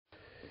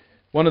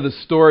One of the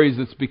stories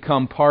that's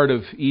become part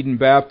of Eden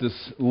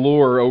Baptist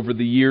lore over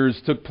the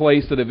years took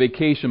place at a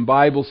vacation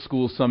Bible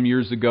school some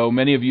years ago.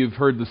 Many of you have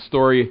heard the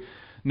story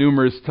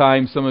numerous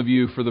times, some of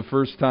you for the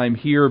first time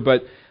here,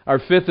 but our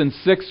 5th and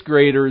 6th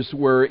graders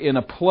were in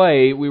a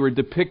play. We were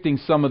depicting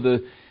some of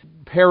the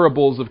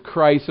parables of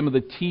Christ, some of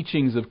the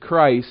teachings of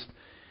Christ,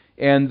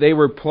 and they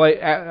were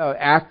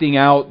acting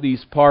out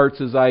these parts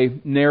as I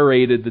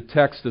narrated the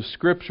text of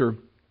Scripture.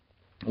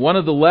 One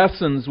of the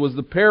lessons was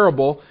the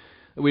parable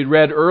that we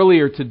read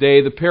earlier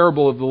today, the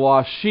parable of the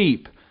lost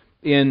sheep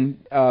in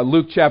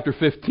Luke chapter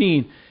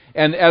 15.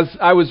 And as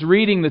I was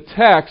reading the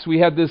text, we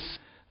had this,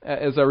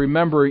 as I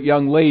remember,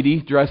 young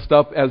lady dressed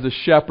up as a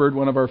shepherd,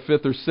 one of our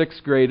 5th or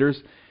 6th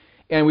graders.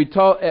 And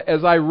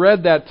as I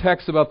read that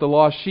text about the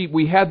lost sheep,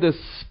 we had this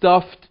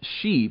stuffed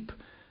sheep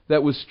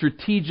that was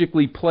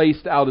strategically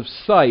placed out of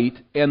sight,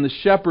 and the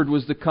shepherd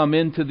was to come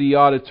into the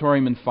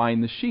auditorium and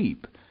find the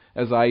sheep,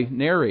 as I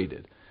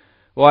narrated.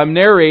 Well, I'm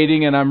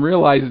narrating and I'm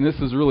realizing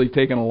this is really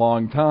taking a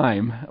long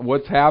time.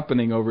 What's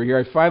happening over here?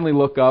 I finally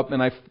look up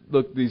and I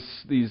look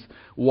these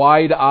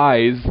wide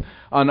eyes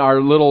on our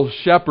little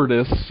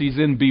shepherdess. She's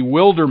in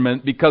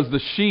bewilderment because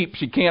the sheep,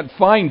 she can't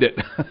find it.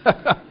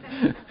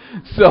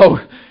 So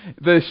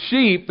the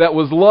sheep that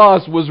was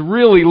lost was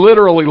really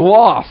literally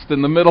lost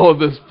in the middle of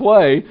this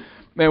play.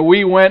 And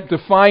we went to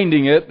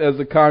finding it as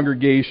a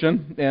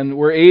congregation and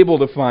were able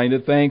to find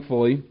it,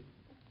 thankfully.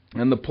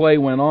 And the play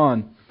went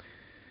on.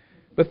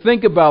 But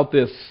think about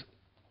this.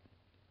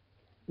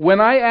 When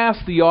I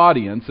asked the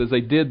audience, as I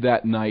did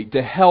that night,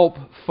 to help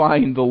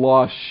find the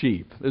lost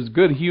sheep, there's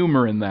good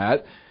humor in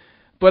that.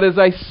 But as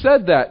I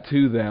said that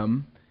to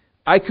them,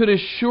 I could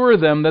assure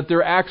them that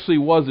there actually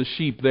was a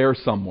sheep there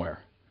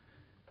somewhere.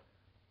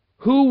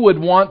 Who would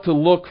want to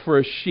look for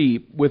a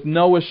sheep with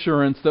no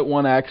assurance that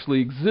one actually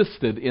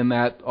existed in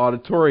that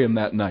auditorium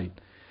that night?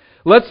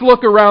 Let's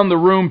look around the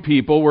room,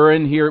 people. We're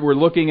in here, we're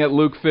looking at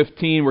Luke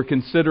 15, we're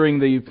considering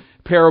the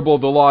parable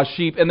of the lost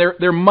sheep, and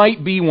there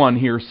might be one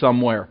here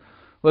somewhere.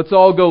 Let's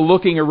all go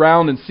looking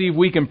around and see if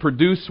we can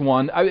produce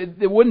one.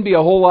 There wouldn't be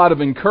a whole lot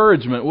of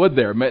encouragement, would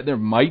there? There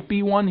might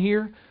be one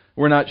here.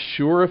 We're not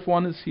sure if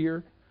one is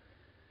here.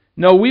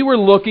 No, we were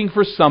looking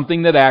for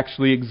something that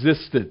actually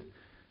existed.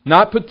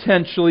 Not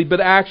potentially,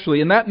 but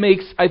actually. And that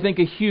makes, I think,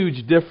 a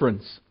huge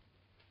difference.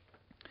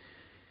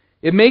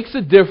 It makes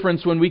a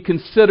difference when we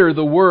consider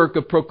the work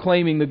of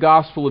proclaiming the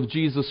gospel of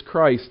Jesus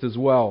Christ as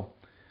well.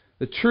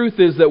 The truth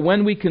is that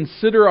when we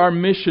consider our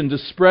mission to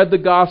spread the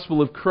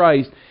gospel of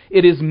Christ,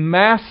 it is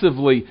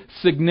massively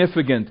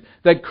significant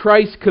that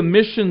Christ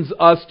commissions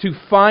us to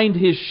find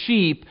His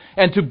sheep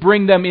and to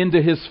bring them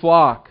into His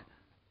flock.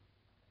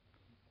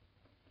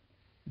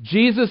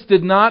 Jesus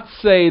did not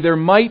say there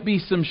might be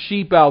some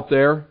sheep out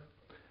there.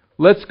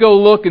 Let's go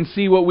look and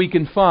see what we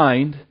can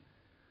find.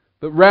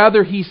 But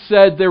rather He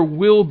said there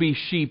will be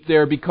sheep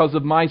there because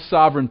of my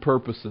sovereign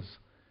purposes.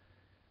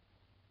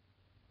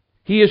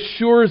 He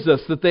assures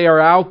us that they are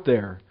out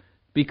there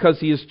because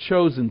He has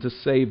chosen to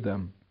save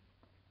them.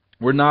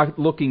 We're not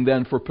looking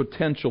then for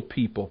potential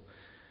people.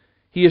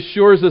 He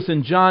assures us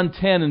in John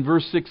 10 and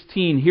verse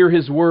 16, hear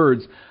His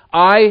words,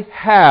 I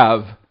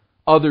have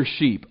other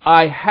sheep.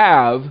 I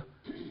have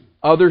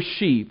other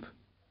sheep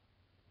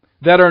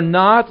that are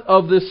not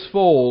of this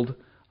fold.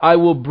 I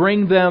will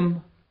bring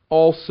them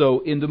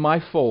also into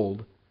my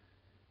fold,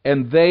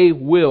 and they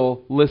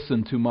will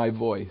listen to my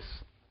voice.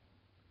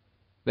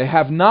 They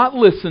have not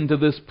listened to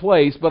this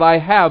place, but I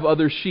have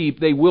other sheep.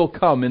 They will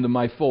come into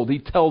my fold. He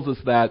tells us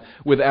that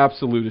with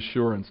absolute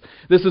assurance.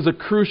 This is a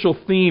crucial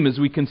theme as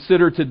we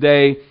consider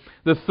today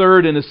the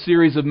third in a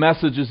series of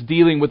messages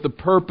dealing with the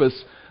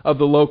purpose of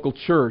the local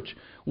church.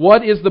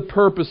 What is the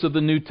purpose of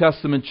the New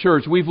Testament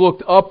church? We've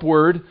looked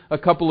upward a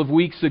couple of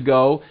weeks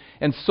ago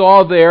and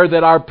saw there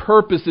that our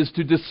purpose is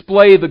to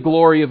display the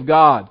glory of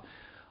God.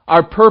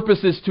 Our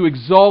purpose is to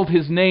exalt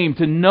His name,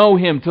 to know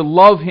Him, to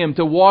love Him,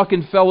 to walk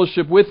in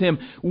fellowship with Him.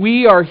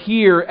 We are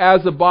here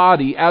as a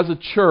body, as a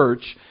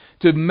church,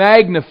 to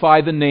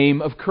magnify the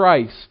name of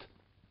Christ.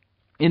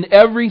 In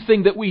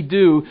everything that we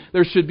do,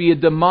 there should be a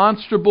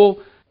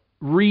demonstrable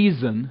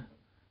reason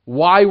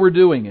why we're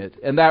doing it,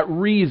 and that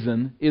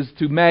reason is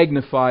to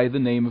magnify the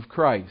name of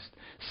Christ.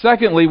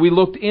 Secondly, we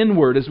looked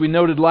inward. As we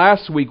noted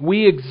last week,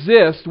 we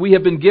exist. We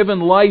have been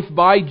given life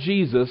by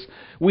Jesus.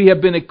 We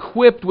have been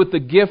equipped with the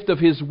gift of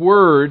His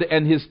Word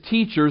and His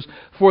teachers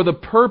for the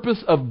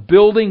purpose of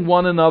building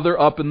one another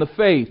up in the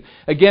faith.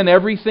 Again,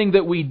 everything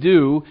that we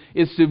do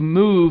is to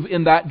move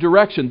in that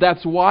direction.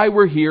 That's why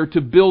we're here,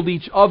 to build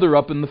each other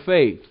up in the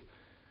faith.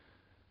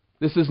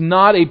 This is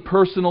not a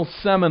personal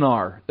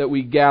seminar that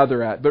we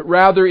gather at, but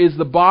rather is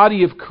the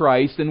body of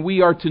Christ, and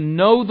we are to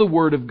know the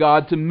Word of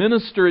God, to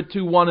minister it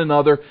to one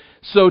another,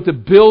 so to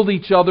build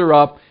each other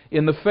up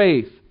in the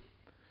faith.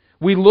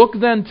 We look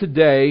then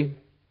today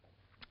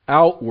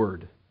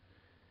outward.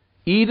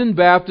 Eden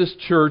Baptist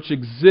Church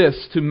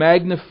exists to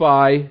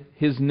magnify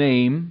His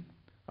name,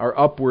 our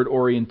upward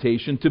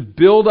orientation, to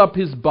build up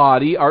His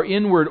body, our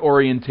inward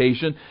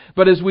orientation.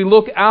 But as we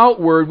look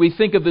outward, we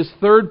think of this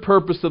third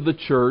purpose of the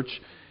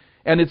church,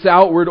 and its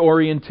outward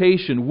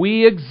orientation.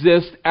 We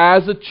exist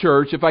as a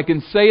church, if I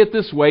can say it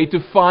this way, to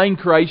find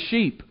Christ's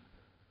sheep.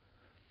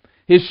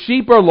 His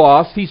sheep are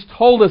lost. He's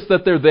told us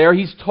that they're there.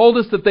 He's told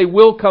us that they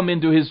will come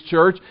into His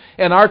church,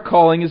 and our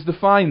calling is to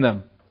find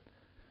them.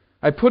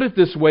 I put it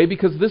this way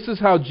because this is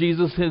how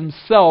Jesus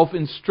Himself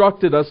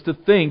instructed us to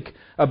think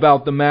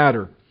about the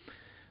matter.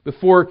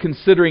 Before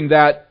considering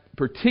that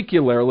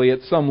particularly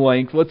at some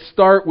length, let's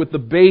start with the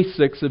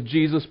basics of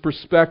Jesus'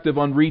 perspective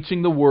on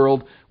reaching the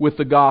world with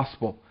the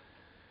gospel.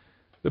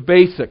 The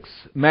basics.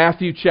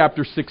 Matthew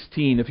chapter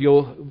 16. If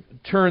you'll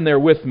turn there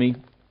with me.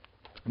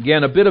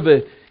 Again, a bit of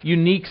a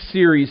unique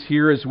series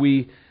here as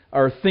we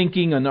are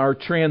thinking on our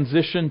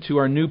transition to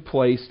our new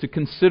place to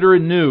consider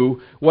anew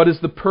what is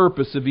the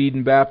purpose of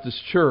Eden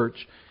Baptist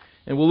Church.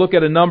 And we'll look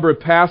at a number of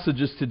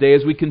passages today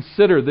as we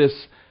consider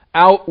this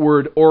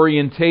outward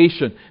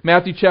orientation.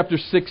 Matthew chapter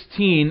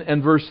 16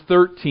 and verse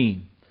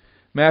 13.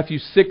 Matthew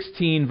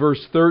 16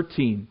 verse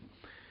 13.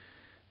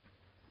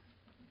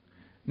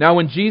 Now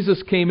when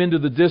Jesus came into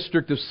the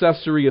district of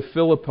Caesarea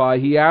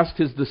Philippi, He asked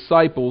His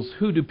disciples,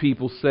 "Who do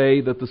people say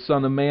that the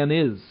Son of Man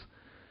is?"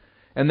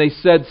 And they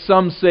said,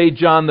 "Some say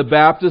John the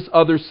Baptist,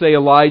 others say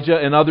Elijah,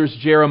 and others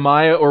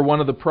Jeremiah or one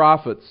of the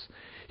prophets."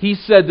 He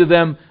said to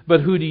them,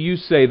 "But who do you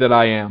say that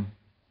I am?"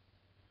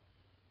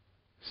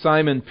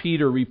 Simon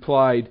Peter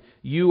replied,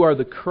 "You are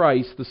the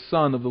Christ, the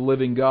Son of the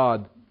living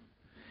God."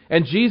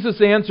 And Jesus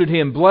answered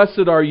him,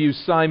 "Blessed are you,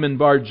 Simon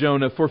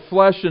Bar-Jonah, for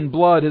flesh and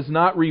blood has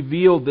not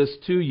revealed this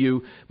to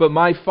you, but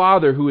my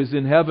Father who is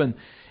in heaven.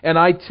 And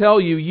I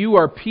tell you, you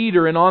are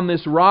Peter, and on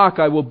this rock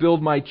I will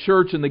build my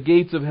church, and the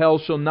gates of hell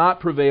shall not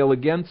prevail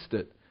against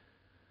it.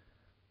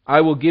 I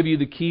will give you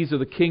the keys of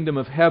the kingdom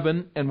of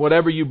heaven, and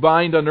whatever you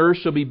bind on earth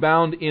shall be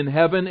bound in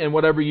heaven, and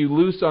whatever you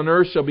loose on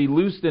earth shall be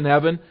loosed in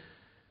heaven."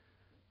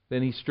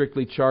 Then He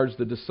strictly charged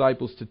the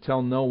disciples to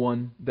tell no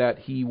one that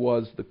He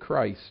was the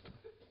Christ.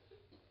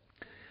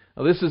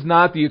 Now, this is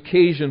not the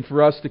occasion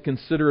for us to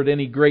consider at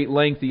any great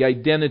length the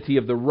identity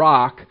of the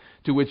rock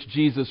to which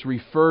Jesus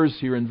refers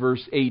here in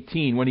verse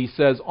 18 when He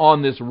says,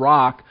 "On this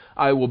rock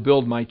I will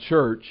build my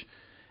church."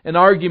 An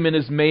argument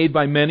is made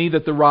by many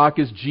that the rock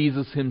is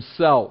Jesus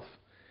Himself.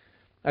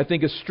 I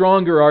think a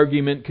stronger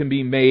argument can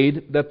be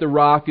made that the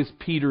rock is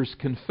Peter's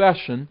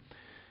confession,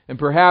 and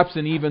perhaps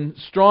an even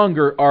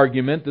stronger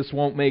argument, this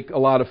won't make a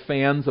lot of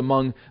fans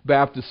among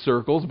Baptist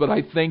circles, but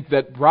I think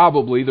that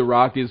probably the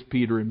rock is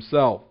Peter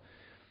himself.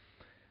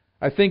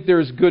 I think there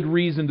is good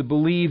reason to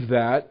believe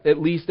that,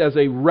 at least as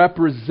a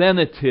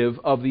representative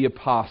of the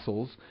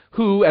apostles,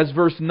 who, as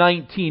verse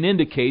 19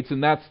 indicates,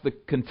 and that's the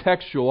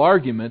contextual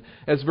argument,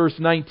 as verse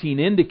 19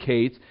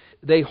 indicates,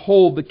 they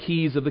hold the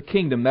keys of the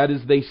kingdom. That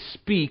is, they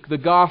speak the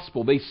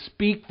gospel. They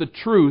speak the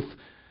truth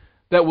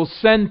that will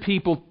send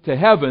people to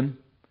heaven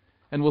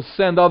and will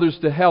send others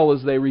to hell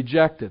as they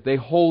reject it. They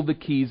hold the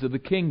keys of the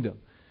kingdom.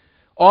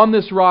 On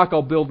this rock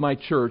I'll build my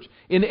church.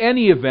 In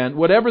any event,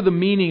 whatever the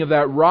meaning of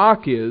that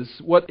rock is,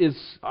 what is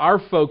our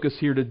focus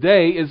here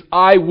today is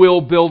I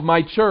will build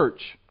my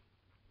church.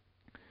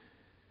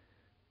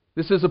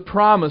 This is a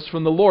promise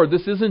from the Lord.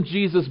 This isn't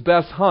Jesus'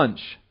 best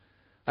hunch.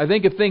 I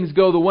think if things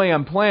go the way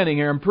I'm planning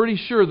here, I'm pretty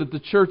sure that the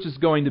church is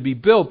going to be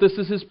built. This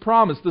is His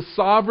promise. The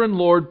sovereign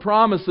Lord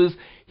promises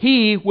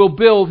He will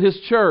build His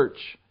church.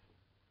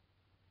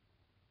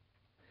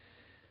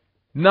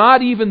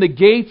 Not even the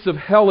gates of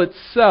hell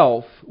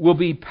itself will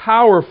be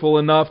powerful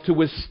enough to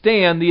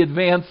withstand the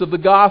advance of the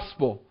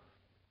gospel.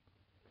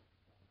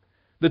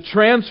 The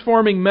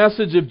transforming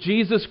message of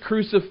Jesus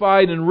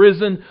crucified and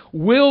risen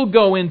will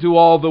go into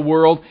all the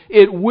world.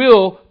 It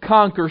will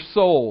conquer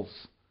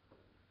souls.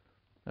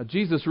 Now,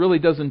 Jesus really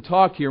doesn't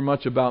talk here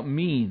much about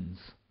means.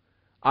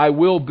 I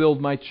will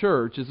build my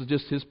church is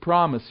just His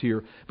promise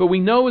here. But we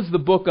know as the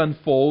book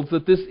unfolds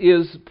that this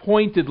is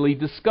pointedly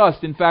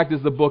discussed. In fact,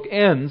 as the book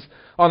ends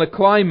on a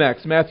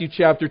climax, Matthew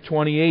chapter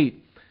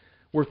 28.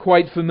 We're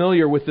quite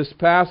familiar with this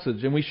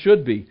passage, and we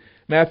should be.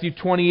 Matthew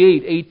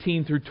 28,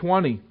 18 through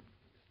 20.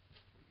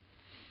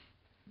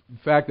 In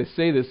fact, I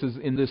say this is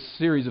in this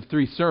series of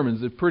 3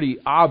 sermons. It's pretty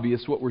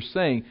obvious what we're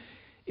saying.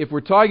 If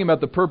we're talking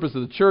about the purpose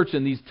of the church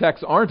and these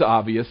texts aren't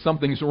obvious,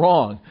 something's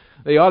wrong.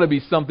 They ought to be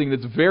something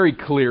that's very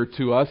clear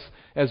to us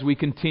as we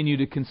continue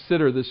to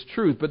consider this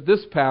truth. But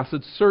this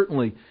passage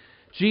certainly.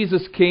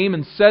 Jesus came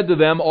and said to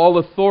them, "All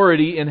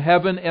authority in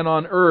heaven and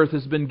on earth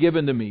has been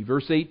given to me."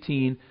 Verse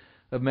 18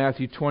 of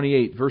Matthew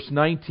 28. Verse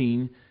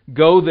 19,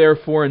 "Go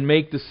therefore and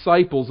make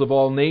disciples of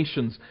all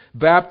nations,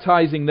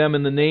 baptizing them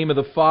in the name of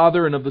the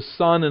Father and of the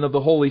Son and of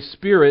the Holy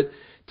Spirit,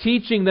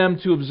 teaching them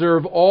to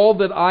observe all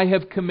that I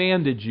have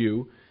commanded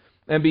you.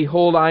 And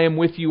behold, I am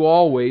with you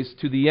always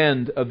to the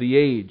end of the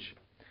age."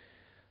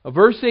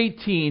 Verse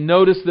 18,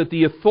 notice that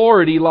the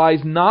authority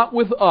lies not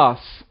with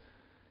us.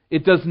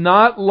 It does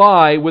not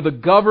lie with a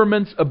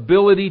government's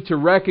ability to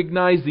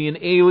recognize the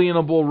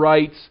inalienable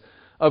rights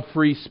of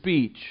free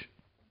speech.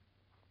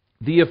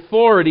 The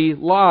authority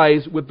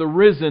lies with the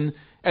risen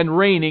and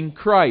reigning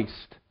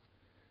Christ.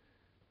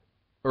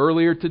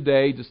 Earlier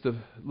today, just a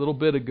little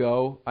bit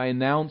ago, I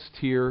announced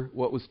here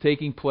what was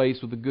taking place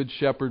with the Good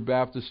Shepherd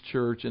Baptist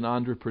Church in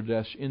Andhra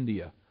Pradesh,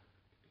 India.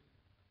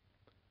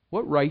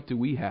 What right do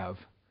we have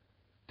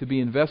to be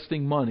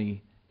investing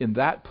money in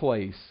that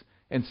place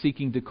and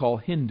seeking to call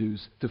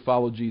Hindus to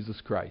follow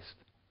Jesus Christ?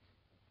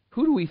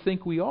 Who do we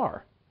think we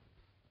are?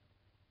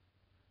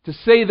 To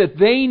say that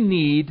they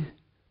need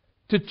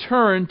to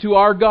turn to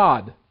our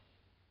God.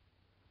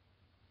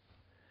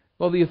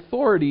 Well, the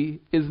authority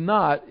is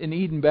not in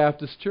Eden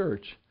Baptist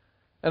Church.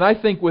 And I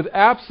think with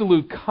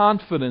absolute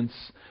confidence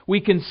we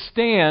can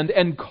stand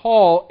and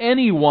call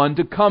anyone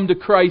to come to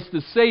Christ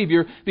as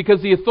Savior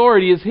because the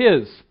authority is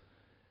His.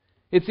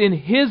 It's in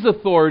His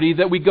authority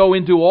that we go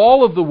into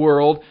all of the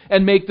world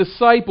and make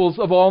disciples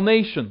of all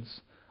nations,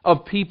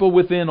 of people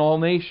within all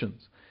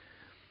nations.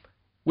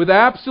 With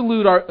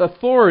absolute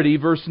authority,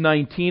 verse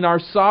 19, our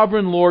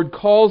sovereign Lord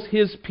calls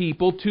His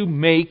people to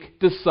make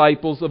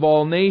disciples of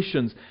all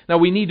nations. Now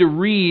we need to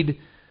read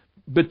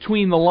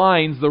between the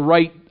lines the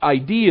right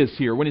ideas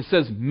here. When it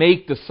says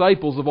make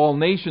disciples of all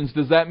nations,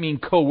 does that mean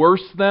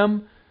coerce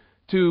them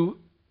to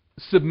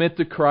submit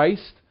to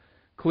Christ?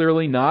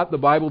 Clearly not. The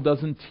Bible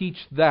doesn't teach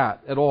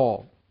that at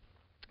all.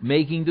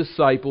 Making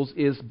disciples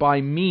is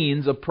by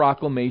means of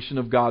proclamation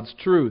of God's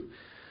truth.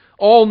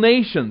 All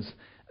nations.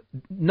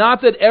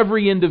 Not that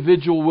every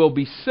individual will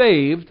be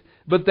saved,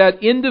 but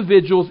that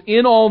individuals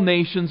in all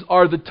nations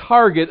are the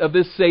target of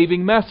this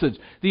saving message.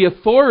 The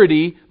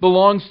authority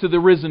belongs to the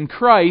risen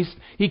Christ.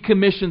 He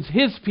commissions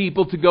His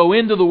people to go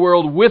into the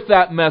world with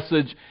that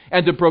message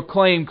and to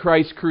proclaim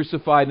Christ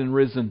crucified and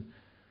risen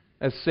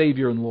as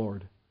Savior and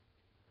Lord.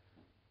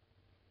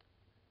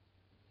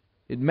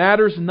 It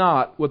matters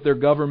not what their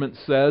government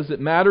says. It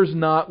matters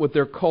not what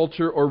their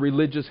culture or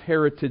religious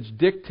heritage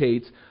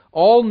dictates.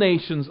 All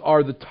nations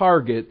are the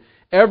target.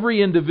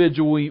 Every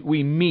individual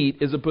we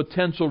meet is a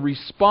potential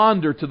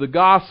responder to the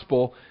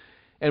gospel,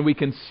 and we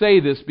can say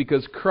this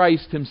because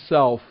Christ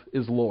Himself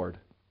is Lord.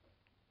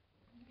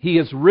 He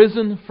is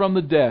risen from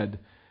the dead,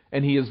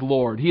 and He is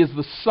Lord. He is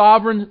the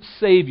sovereign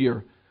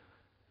Savior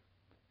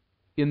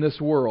in this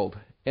world,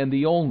 and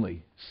the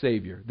only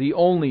Savior, the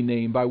only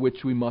name by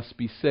which we must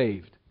be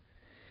saved.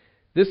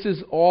 This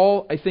is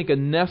all, I think, a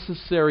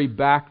necessary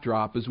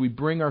backdrop as we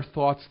bring our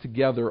thoughts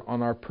together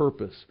on our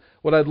purpose.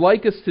 What I'd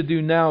like us to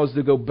do now is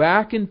to go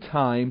back in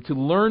time to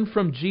learn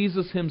from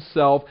Jesus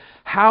Himself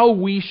how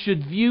we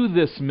should view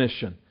this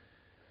mission.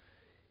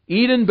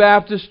 Eden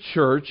Baptist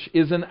Church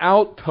is an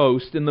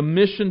outpost in the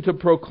mission to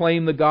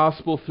proclaim the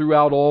gospel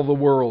throughout all the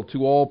world,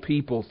 to all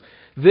peoples.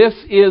 This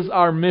is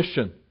our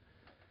mission.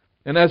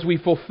 And as we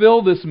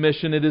fulfill this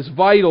mission, it is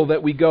vital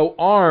that we go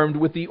armed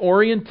with the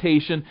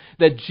orientation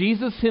that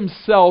Jesus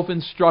Himself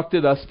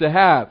instructed us to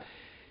have.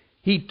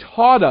 He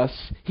taught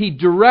us, He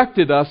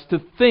directed us to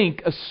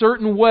think a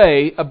certain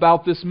way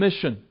about this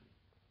mission.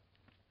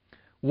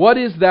 What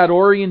is that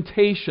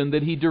orientation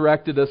that He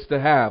directed us to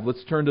have?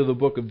 Let's turn to the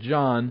book of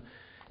John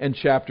and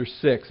chapter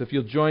 6. If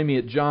you'll join me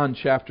at John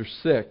chapter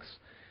 6.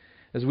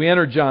 As we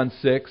enter John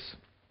 6,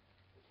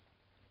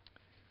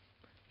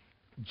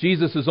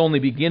 Jesus is only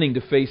beginning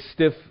to face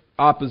stiff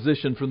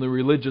opposition from the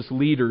religious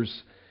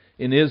leaders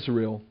in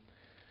Israel.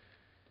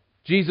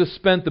 Jesus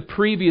spent the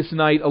previous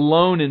night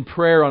alone in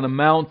prayer on a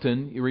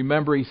mountain. You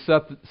remember He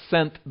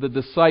sent the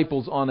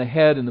disciples on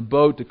ahead in the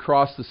boat to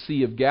cross the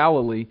Sea of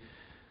Galilee.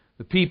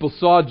 The people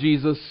saw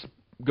Jesus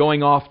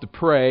going off to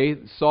pray,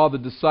 saw the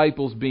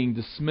disciples being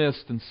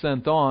dismissed and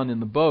sent on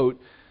in the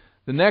boat.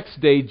 The next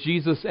day,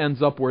 Jesus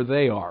ends up where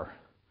they are.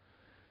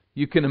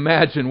 You can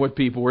imagine what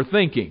people were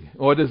thinking.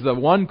 What is the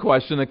one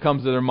question that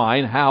comes to their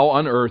mind? How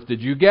on earth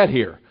did you get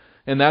here?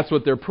 And that's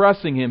what they're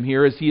pressing Him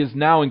here as He is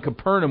now in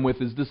Capernaum with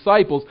His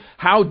disciples.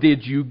 How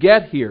did you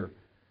get here?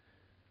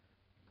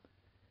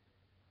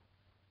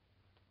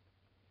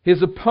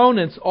 His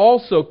opponents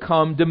also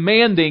come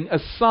demanding a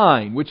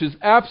sign, which is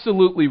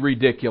absolutely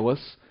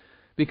ridiculous,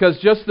 because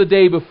just the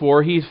day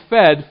before He's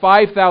fed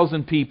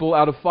 5,000 people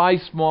out of 5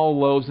 small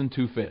loaves and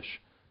 2 fish.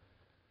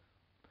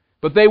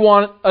 But they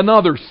want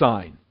another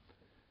sign.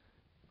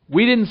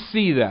 We didn't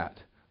see that.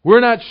 We're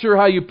not sure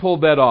how you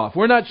pulled that off.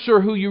 We're not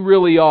sure who you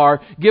really are.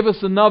 Give us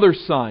another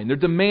sign. They're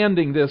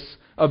demanding this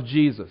of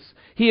Jesus.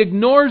 He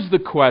ignores the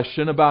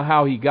question about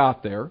how He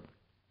got there,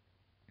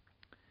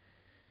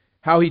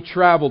 how He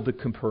traveled to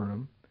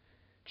Capernaum,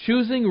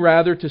 choosing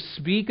rather to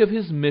speak of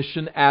His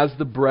mission as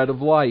the bread of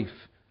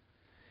life.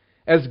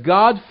 As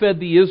God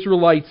fed the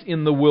Israelites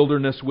in the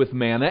wilderness with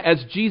manna,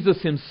 as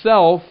Jesus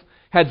Himself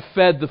had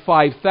fed the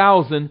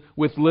 5,000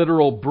 with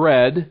literal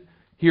bread,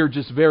 here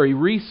just very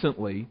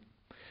recently,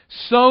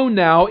 so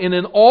now, in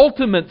an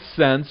ultimate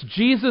sense,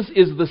 Jesus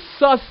is the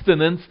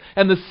sustenance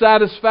and the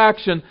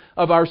satisfaction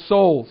of our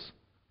souls.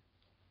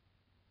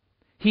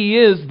 He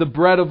is the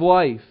bread of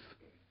life.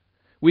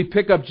 We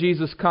pick up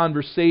Jesus'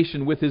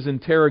 conversation with His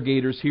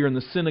interrogators here in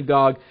the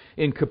synagogue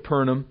in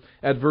Capernaum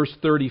at verse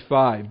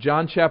 35.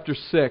 John chapter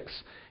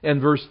 6 and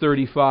verse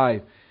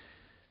 35.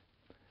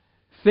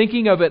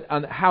 Thinking of it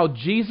on how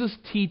Jesus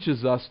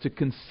teaches us to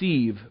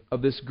conceive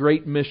of this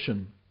great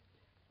mission.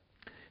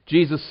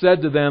 Jesus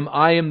said to them,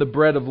 I am the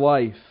bread of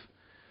life.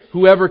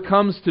 Whoever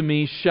comes to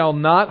me shall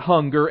not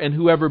hunger, and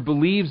whoever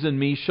believes in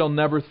me shall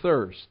never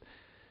thirst.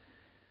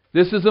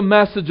 This is a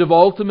message of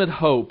ultimate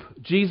hope.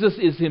 Jesus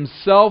is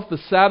Himself the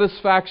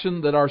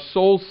satisfaction that our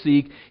souls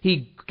seek.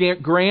 He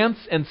grants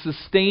and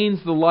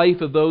sustains the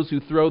life of those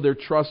who throw their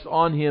trust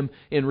on Him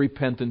in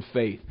repentant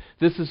faith.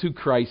 This is who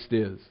Christ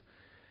is.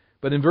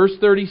 But in verse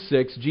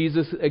 36,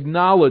 Jesus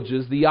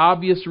acknowledges the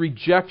obvious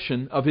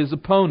rejection of His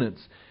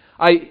opponents.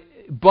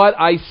 But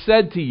I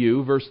said to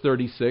you, verse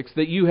 36,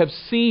 that you have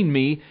seen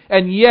me,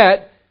 and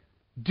yet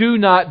do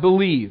not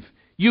believe.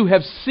 You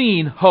have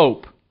seen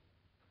hope.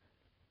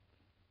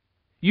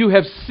 You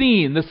have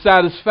seen the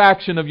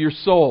satisfaction of your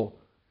soul.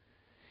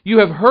 You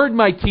have heard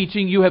my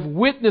teaching. You have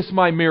witnessed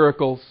my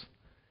miracles.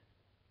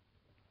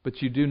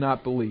 But you do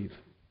not believe.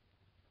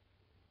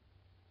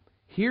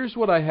 Here's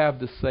what I have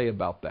to say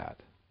about that,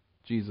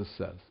 Jesus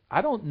says.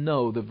 I don't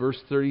know that verse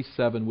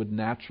 37 would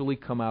naturally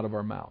come out of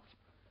our mouth.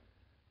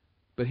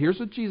 But here's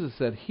what Jesus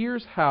said.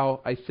 Here's how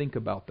I think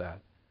about that.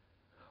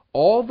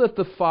 All that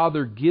the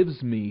Father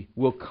gives me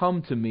will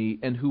come to me,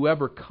 and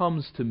whoever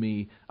comes to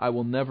me I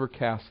will never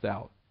cast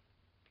out.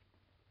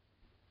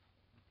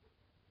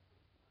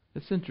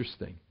 It's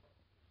interesting.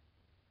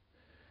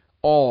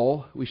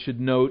 All, we should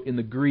note in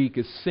the Greek,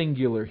 is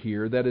singular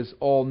here. That is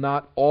all,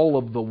 not all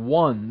of the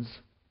ones,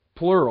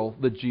 plural,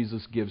 that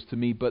Jesus gives to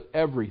me, but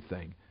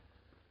everything.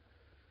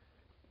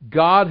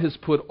 God has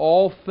put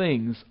all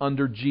things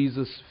under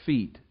Jesus'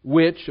 feet,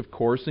 which, of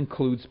course,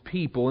 includes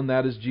people, and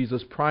that is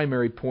Jesus'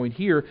 primary point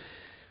here.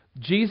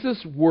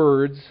 Jesus'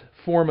 words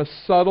form a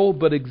subtle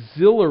but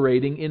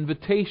exhilarating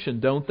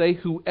invitation, don't they?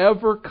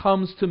 Whoever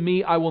comes to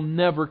me, I will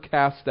never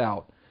cast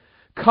out.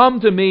 Come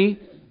to me.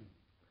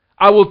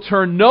 I will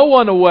turn no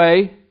one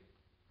away.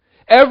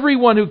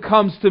 Everyone who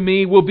comes to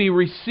me will be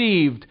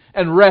received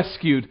and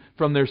rescued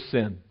from their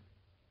sin.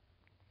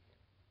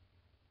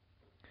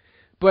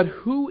 But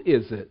who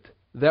is it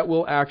that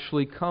will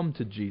actually come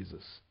to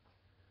Jesus?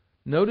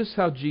 Notice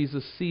how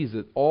Jesus sees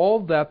it.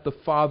 All that the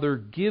Father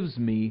gives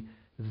me,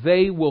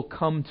 they will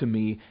come to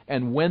me,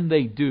 and when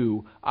they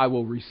do, I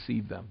will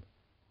receive them.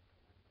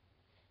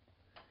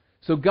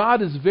 So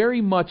God is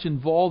very much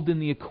involved in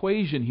the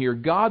equation here.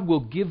 God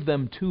will give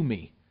them to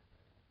me,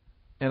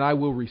 and I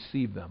will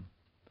receive them.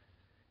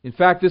 In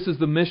fact, this is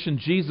the mission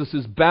Jesus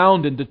is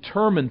bound and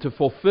determined to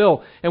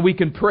fulfill. And we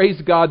can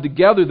praise God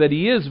together that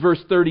He is.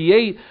 Verse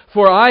 38,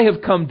 For I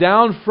have come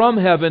down from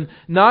heaven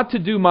not to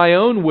do my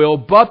own will,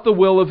 but the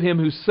will of Him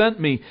who sent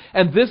me.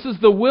 And this is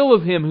the will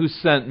of Him who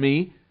sent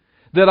me,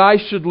 that I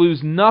should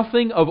lose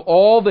nothing of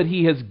all that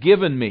He has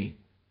given me,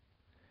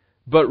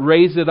 but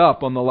raise it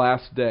up on the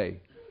last day.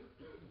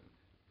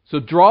 So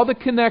draw the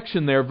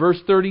connection there,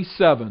 verse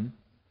 37.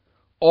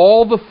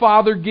 All the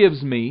Father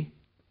gives me.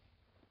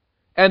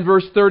 And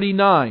verse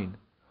 39.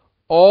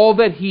 All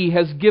that He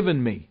has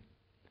given me.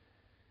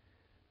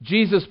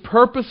 Jesus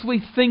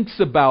purposely thinks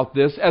about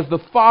this as the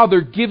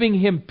Father giving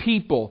Him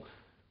people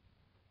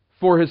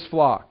for His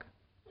flock.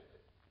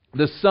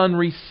 The Son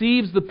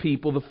receives the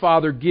people the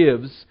Father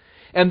gives,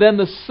 and then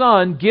the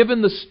Son,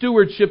 given the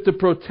stewardship to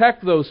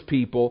protect those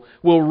people,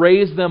 will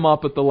raise them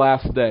up at the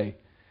last day.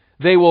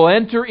 They will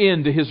enter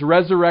into His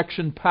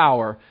resurrection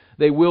power.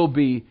 They will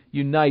be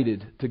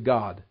united to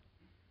God.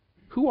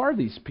 Who are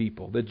these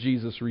people that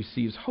Jesus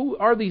receives? Who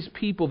are these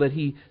people that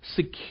He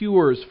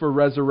secures for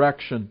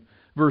resurrection?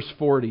 Verse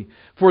 40.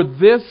 For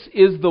this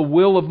is the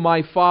will of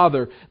my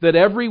Father, that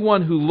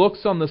everyone who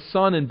looks on the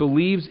Son and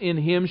believes in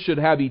Him should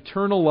have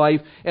eternal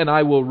life, and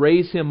I will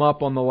raise him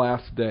up on the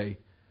last day.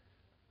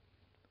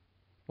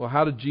 Well,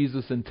 how did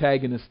Jesus'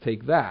 antagonists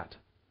take that?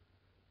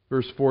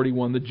 Verse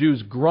 41, the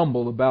Jews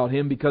grumbled about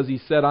Him because He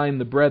said, I am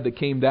the bread that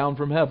came down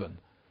from heaven.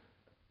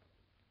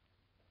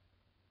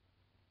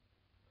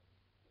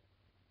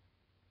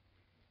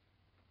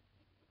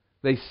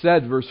 They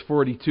said, verse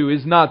 42,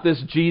 Is not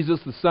this Jesus,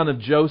 the son of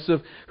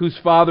Joseph, whose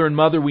father and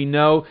mother we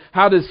know?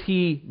 How does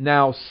He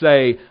now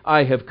say,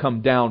 I have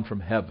come down from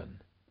heaven?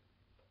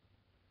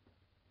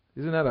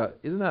 Isn't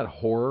that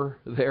horror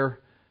there?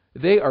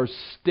 They are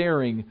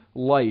staring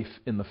life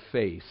in the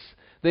face.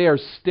 They are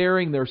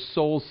staring their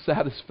soul's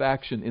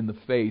satisfaction in the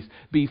face.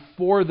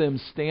 Before them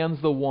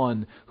stands the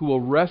one who will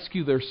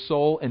rescue their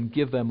soul and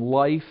give them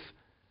life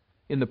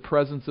in the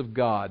presence of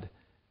God.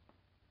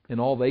 And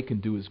all they can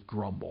do is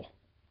grumble.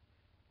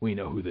 We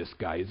know who this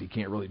guy is. He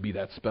can't really be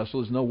that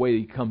special. There's no way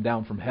he'd come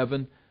down from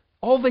heaven.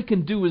 All they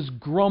can do is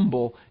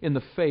grumble in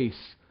the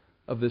face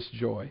of this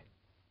joy.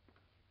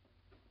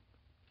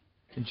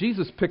 And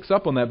Jesus picks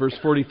up on that, verse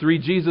 43.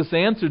 Jesus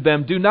answered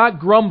them, Do not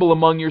grumble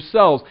among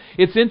yourselves.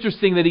 It's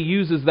interesting that He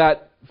uses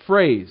that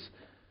phrase.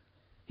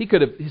 He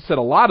said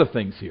a lot of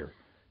things here.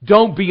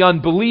 Don't be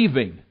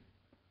unbelieving.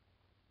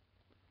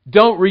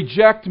 Don't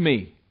reject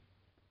me.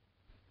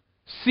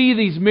 See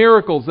these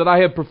miracles that I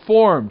have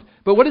performed.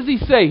 But what does He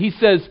say? He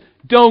says,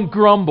 don't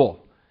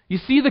grumble. You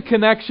see the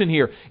connection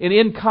here. And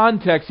in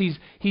context,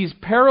 he's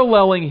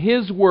paralleling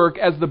His work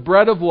as the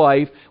bread of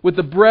life with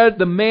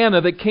the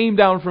manna that came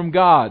down from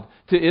God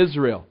to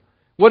Israel.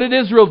 What did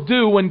Israel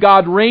do when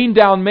God rained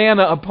down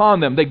manna upon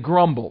them? They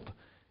grumbled.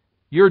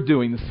 You're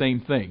doing the same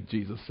thing,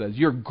 Jesus says.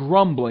 You're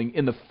grumbling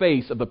in the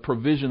face of the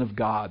provision of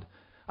God.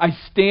 I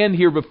stand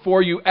here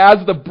before you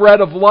as the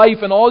bread of life,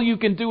 and all you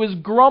can do is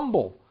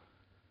grumble.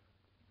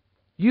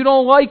 You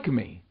don't like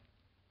me.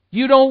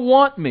 You don't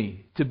want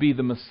me to be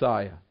the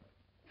Messiah.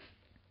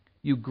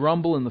 You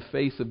grumble in the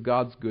face of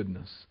God's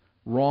goodness.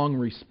 Wrong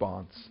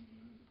response.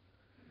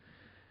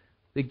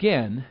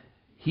 Again,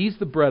 He's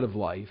the bread of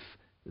life.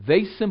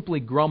 They simply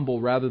grumble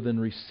rather than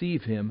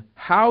receive Him.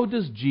 How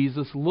does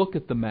Jesus look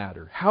at the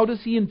matter? How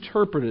does He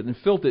interpret it and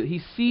filter it?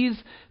 He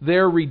sees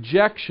their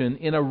rejection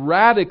in a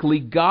radically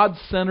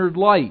God-centered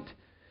light.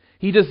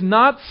 He does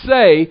not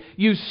say,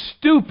 "You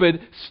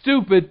stupid,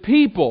 stupid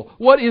people,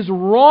 what is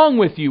wrong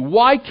with you?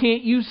 Why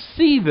can't you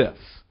see this?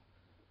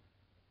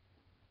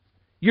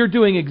 You're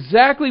doing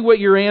exactly what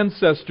your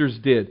ancestors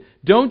did.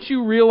 Don't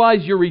you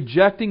realize you're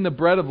rejecting the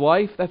bread of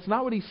life?" That's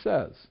not what He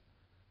says.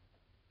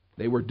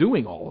 They were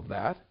doing all of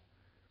that.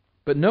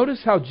 But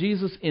notice how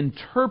Jesus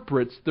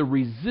interprets the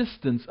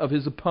resistance of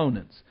His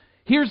opponents.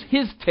 Here's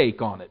His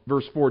take on it,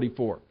 verse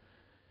 44.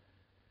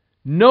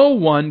 "No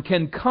one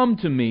can come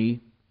to me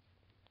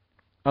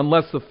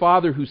unless the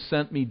Father who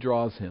sent me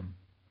draws him,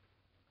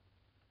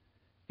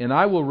 and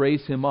I will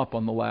raise him up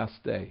on the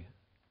last day."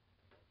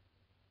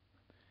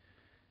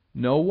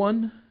 No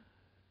one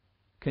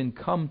can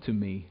come to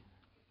me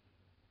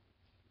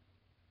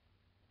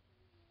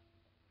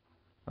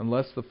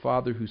unless the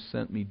Father who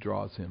sent me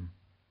draws him.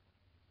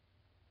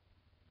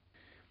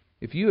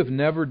 If you have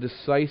never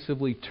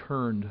decisively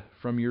turned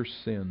from your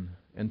sin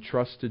and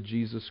trusted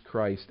Jesus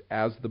Christ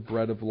as the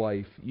bread of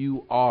life,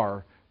 you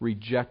are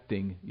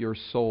rejecting your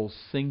soul's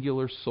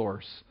singular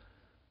source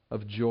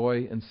of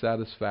joy and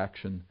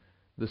satisfaction,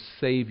 the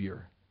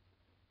Savior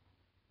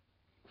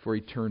for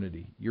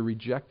eternity. You're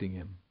rejecting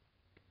Him.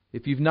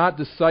 If you've not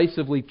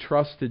decisively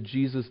trusted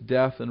Jesus'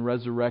 death and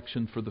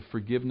resurrection for the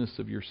forgiveness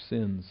of your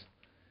sins,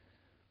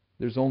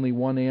 there's only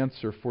one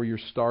answer for your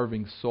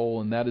starving soul,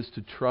 and that is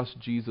to trust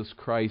Jesus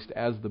Christ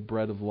as the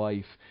bread of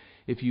life.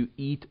 If you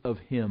eat of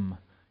Him,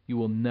 you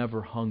will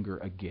never hunger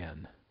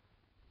again.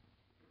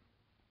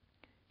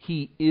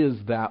 He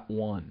is that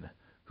one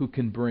who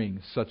can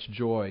bring such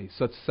joy,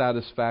 such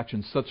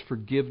satisfaction, such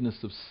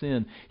forgiveness of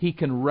sin. He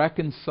can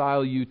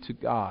reconcile you to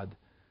God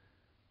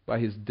by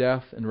His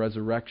death and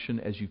resurrection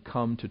as you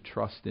come to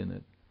trust in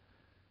it.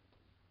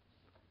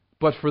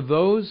 But for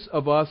those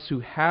of us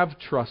who have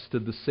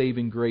trusted the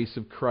saving grace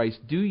of Christ,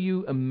 do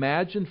you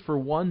imagine for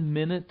 1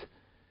 minute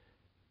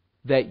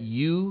that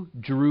you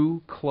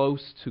drew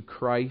close to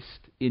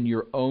Christ in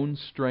your own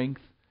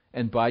strength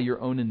and by your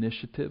own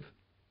initiative?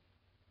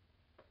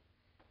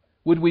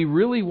 Would we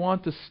really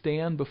want to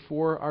stand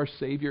before our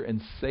Savior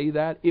and say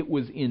that? It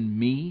was in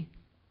me.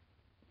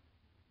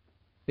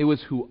 It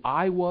was who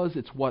I was.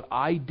 It's what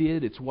I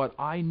did. It's what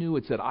I knew.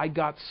 It's that I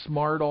got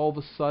smart all of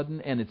a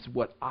sudden, and it's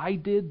what I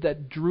did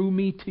that drew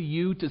me to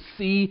you to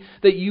see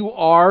that you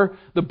are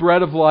the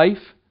bread of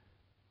life.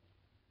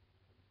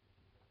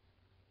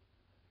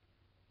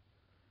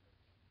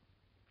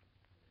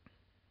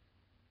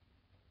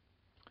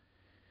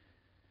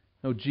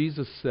 No,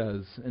 Jesus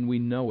says, and we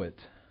know it,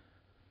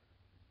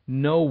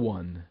 no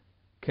one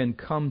can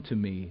come to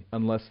me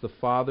unless the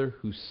Father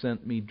who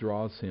sent me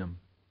draws him.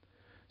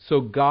 So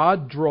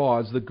God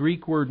draws. The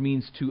Greek word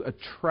means to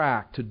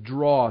attract, to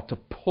draw, to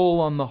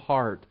pull on the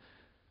heart.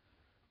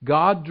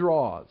 God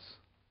draws.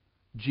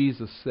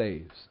 Jesus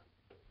saves.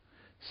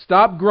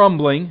 Stop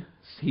grumbling,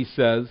 He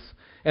says,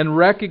 and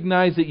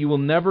recognize that you will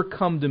never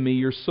come to me,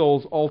 your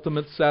soul's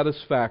ultimate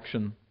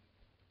satisfaction,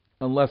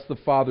 unless the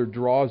Father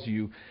draws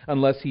you,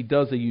 unless He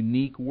does a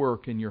unique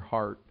work in your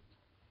heart.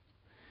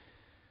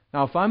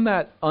 Now, if I'm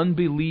that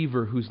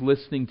unbeliever who's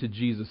listening to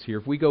Jesus here,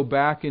 if we go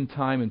back in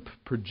time and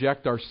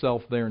project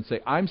ourselves there and say,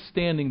 I'm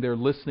standing there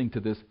listening to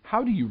this,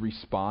 how do you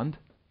respond?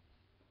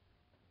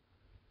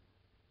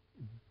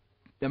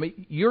 I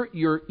mean,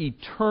 your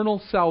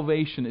eternal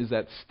salvation is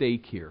at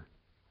stake here.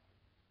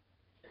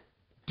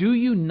 Do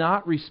you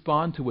not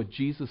respond to what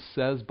Jesus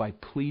says by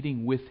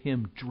pleading with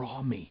Him,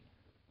 draw me?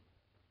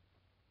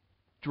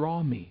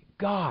 Draw me.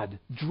 God,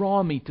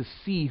 draw me to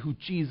see who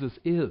Jesus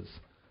is.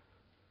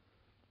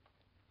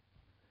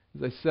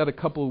 As I said a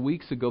couple of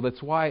weeks ago,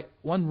 that's why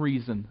one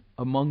reason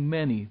among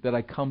many that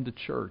I come to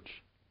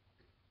church.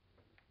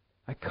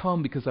 I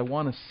come because I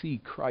want to see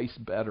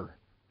Christ better.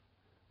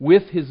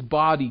 With His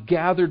body,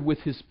 gathered with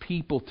His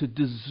people to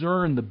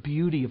discern the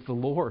beauty of the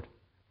Lord.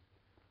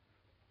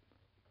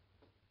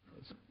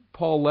 As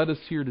Paul led us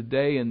here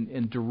today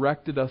and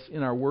directed us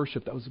in our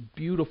worship, that was a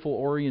beautiful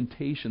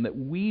orientation, that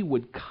we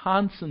would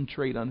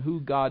concentrate on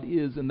who God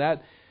is, and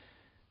that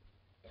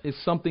is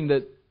something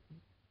that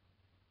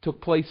took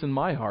place in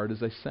my heart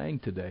as I sang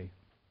today.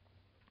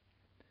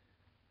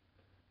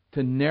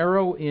 To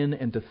narrow in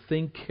and to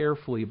think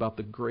carefully about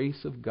the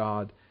grace of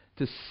God,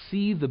 to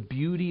see the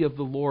beauty of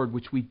the Lord,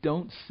 which we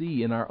don't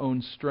see in our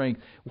own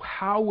strength.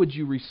 How would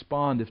you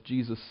respond if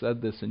Jesus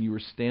said this and you were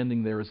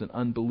standing there as an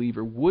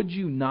unbeliever? Would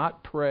you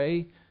not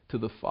pray to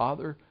the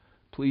Father,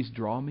 please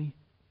draw me?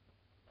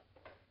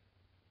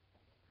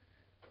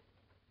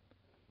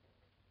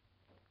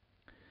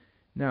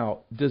 Now,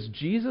 does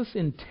Jesus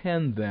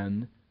intend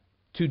then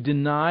to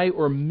deny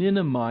or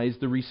minimize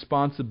the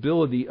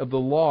responsibility of the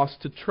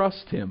lost to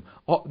trust Him?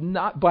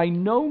 Not by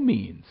no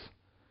means.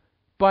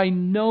 By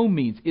no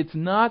means. It's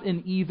not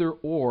an either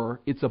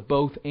or, it's a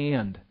both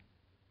and.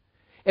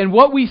 And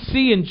what we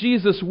see in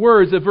Jesus'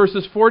 words at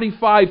verses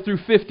 45 through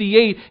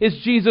 58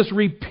 is Jesus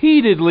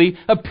repeatedly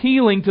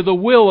appealing to the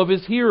will of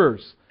His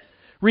hearers.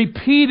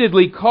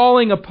 Repeatedly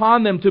calling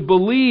upon them to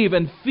believe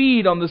and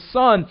feed on the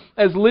Son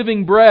as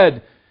living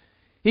bread.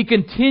 He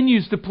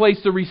continues to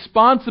place the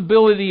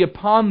responsibility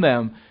upon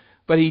them,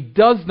 but He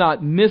does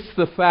not miss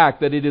the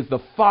fact that it is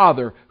the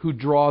Father who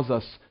draws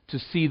us to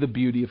see the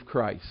beauty of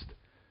Christ.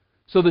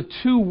 So the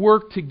two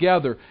work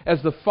together.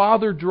 As the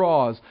Father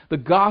draws, the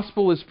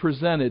gospel is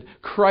presented,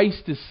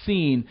 Christ is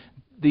seen,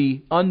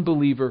 the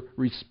unbeliever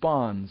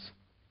responds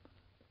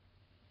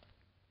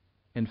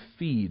and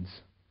feeds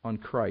on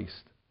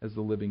Christ as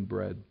the living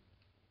bread.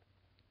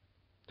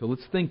 So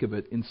let's think of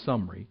it in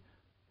summary.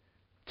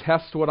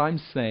 Test what I'm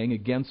saying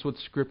against what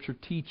Scripture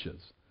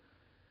teaches.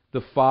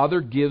 The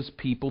Father gives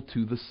people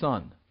to the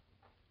Son.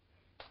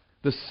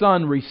 The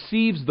Son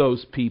receives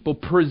those people,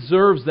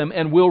 preserves them,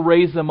 and will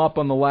raise them up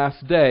on the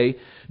last day.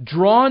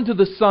 Drawn to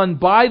the Son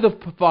by the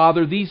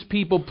Father, these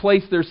people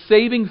place their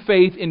saving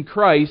faith in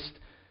Christ,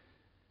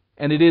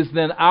 and it is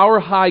then our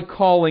high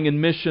calling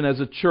and mission as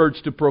a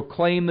church to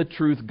proclaim the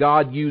truth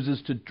God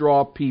uses to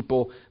draw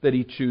people that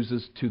He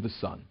chooses to the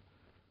Son.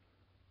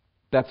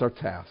 That's our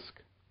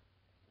task.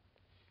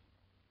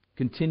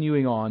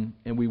 Continuing on,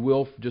 and we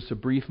will for just a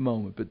brief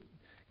moment, but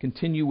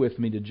continue with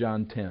me to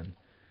John 10.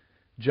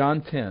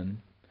 John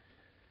 10.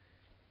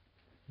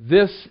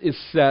 This is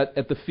set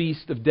at the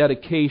Feast of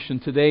Dedication,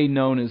 today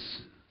known as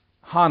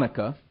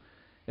Hanukkah,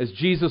 as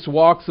Jesus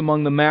walks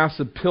among the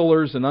massive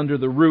pillars and under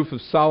the roof of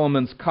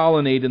Solomon's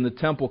colonnade in the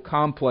temple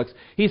complex.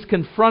 He's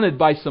confronted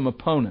by some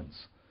opponents.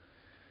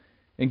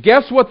 And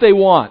guess what they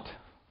want?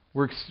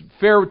 We're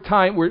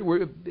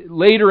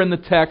later in the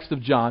text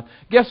of John.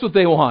 Guess what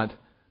they want?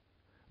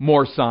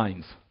 More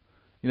signs.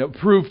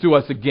 Prove to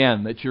us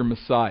again that you're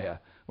Messiah.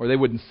 Or they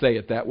wouldn't say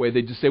it that way.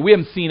 They'd just say, we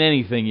haven't seen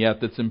anything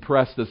yet that's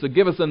impressed us, so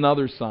give us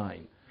another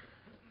sign.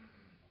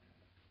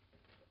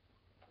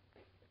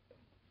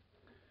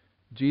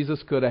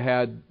 Jesus could have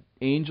had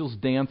angels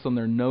dance on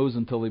their nose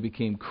until they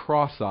became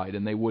cross-eyed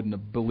and they wouldn't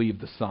have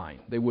believed the sign.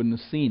 They wouldn't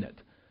have seen it.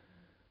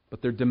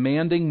 But they're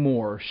demanding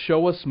more.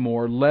 Show us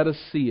more. Let us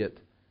see it.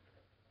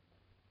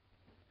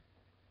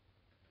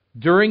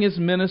 During His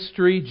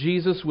ministry,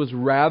 Jesus was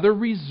rather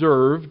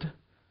reserved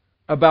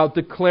about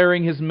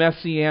declaring His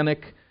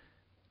Messiahship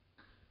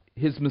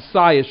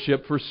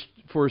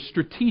for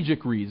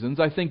strategic reasons.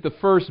 I think the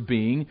first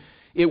being,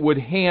 it would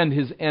hand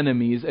His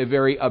enemies a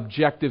very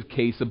objective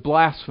case of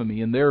blasphemy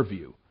in their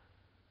view.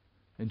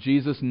 And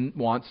Jesus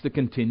wants to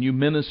continue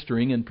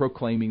ministering and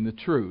proclaiming the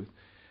truth.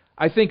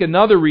 I think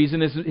another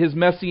reason is His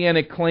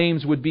messianic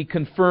claims would be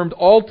confirmed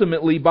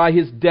ultimately by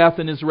His death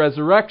and His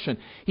resurrection.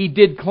 He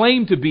did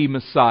claim to be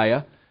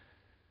Messiah,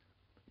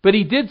 but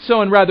He did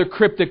so in rather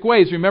cryptic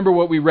ways. Remember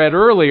what we read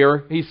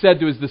earlier. He said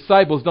to His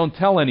disciples, don't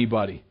tell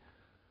anybody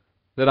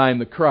that I am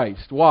the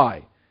Christ.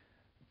 Why?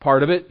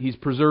 Part of it, He's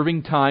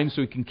preserving time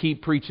so He can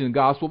keep preaching the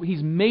gospel. But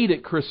He's made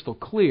it crystal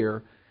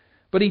clear.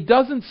 But He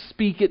doesn't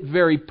speak it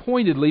very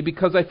pointedly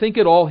because I think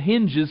it all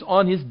hinges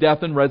on His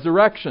death and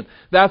resurrection.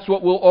 That's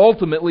what will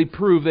ultimately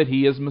prove that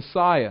He is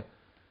Messiah.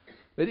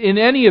 But in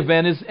any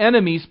event, His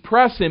enemies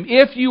press Him.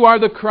 If you are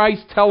the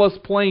Christ, tell us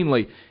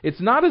plainly.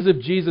 It's not as if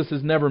Jesus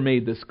has never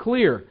made this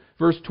clear.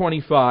 Verse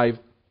 25,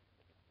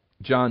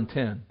 John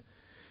 10.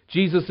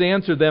 Jesus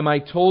answered them, I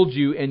told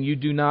you, and you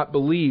do not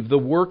believe. The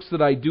works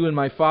that I do in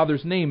my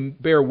Father's name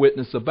bear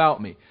witness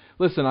about me.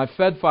 Listen, I've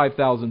fed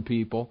 5,000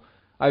 people.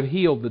 I've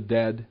healed the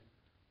dead.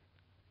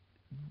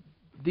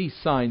 These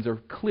signs are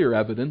clear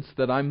evidence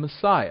that I'm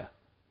Messiah.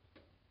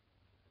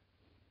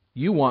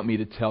 You want me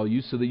to tell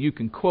you so that you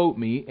can quote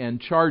me and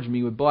charge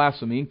me with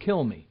blasphemy and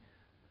kill me.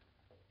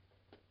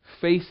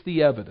 Face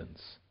the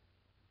evidence.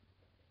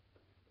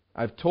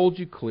 I've told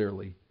you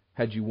clearly,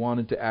 had you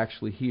wanted to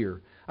actually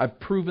hear. I've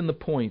proven the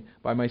point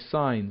by my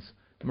signs,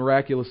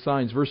 miraculous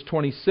signs. Verse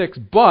 26,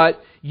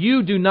 but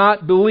you do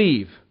not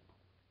believe.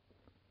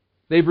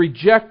 They've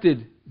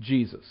rejected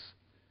Jesus.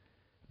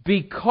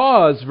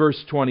 Because,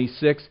 verse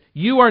 26,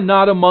 you are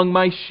not among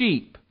my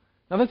sheep.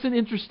 Now that's an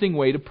interesting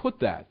way to put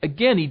that.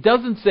 Again, He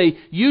doesn't say,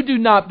 you do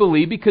not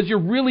believe because you're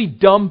really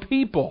dumb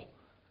people.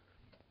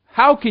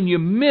 How can you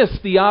miss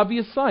the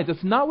obvious signs?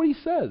 That's not what He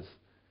says.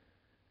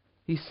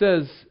 He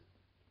says,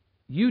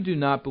 you do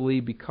not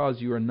believe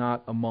because you are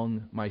not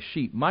among my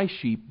sheep. My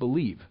sheep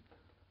believe.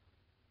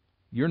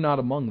 You're not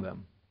among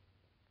them.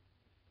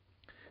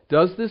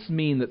 Does this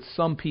mean that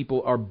some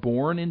people are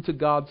born into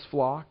God's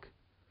flock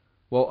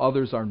while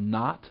others are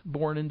not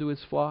born into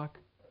His flock?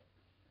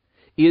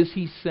 Is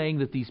He saying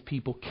that these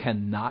people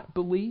cannot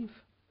believe?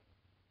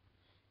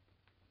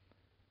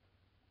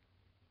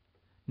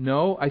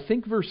 No, I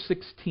think verse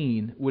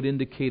 16 would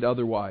indicate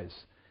otherwise.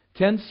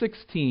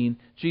 10:16,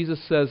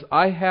 Jesus says,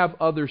 I have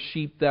other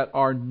sheep that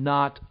are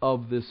not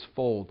of this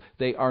fold.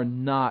 They are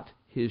not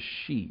His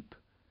sheep.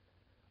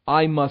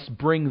 I must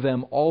bring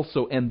them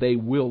also, and they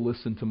will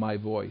listen to my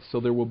voice. So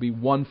there will be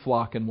one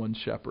flock and one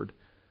shepherd.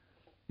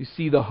 You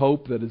see the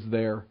hope that is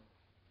there.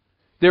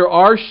 There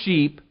are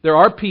sheep, there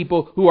are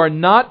people who are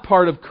not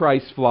part of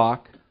Christ's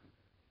flock,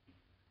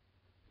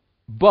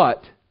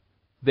 but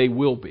they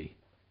will be.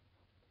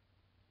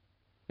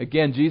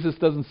 Again, Jesus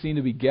doesn't seem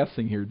to be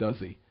guessing here, does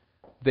He?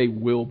 They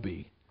will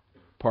be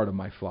part of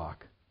my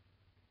flock.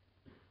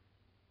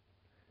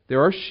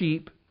 There are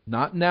sheep,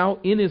 not now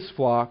in His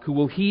flock, who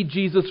will heed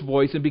Jesus'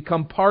 voice and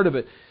become part of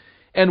it.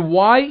 And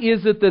why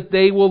is it that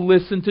they will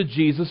listen to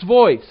Jesus'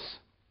 voice?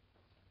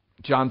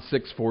 John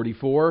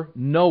 6:44,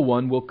 no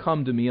one will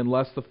come to me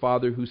unless the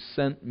Father who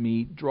sent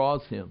me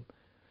draws him.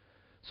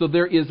 So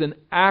there is an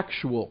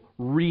actual,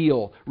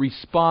 real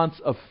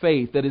response of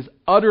faith that is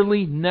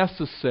utterly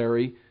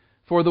necessary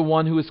for the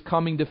one who is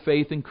coming to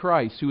faith in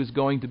Christ, who is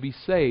going to be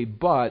saved.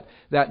 But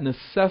that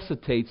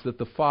necessitates that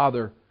the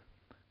Father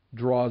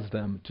draws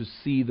them to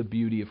see the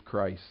beauty of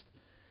Christ.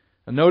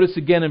 And notice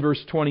again in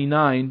verse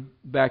 29,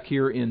 back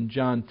here in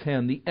John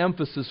 10, the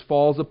emphasis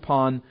falls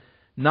upon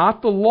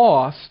not the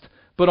lost,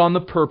 but on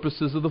the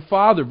purposes of the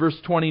Father. Verse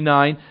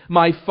 29,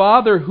 my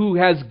Father who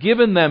has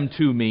given them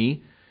to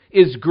me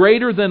is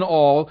greater than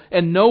all,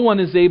 and no one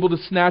is able to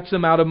snatch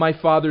them out of my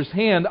Father's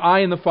hand. I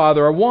and the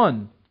Father are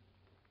one.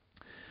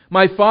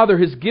 My Father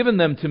has given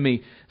them to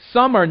me.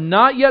 Some are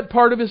not yet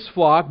part of His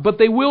flock, but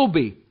they will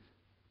be.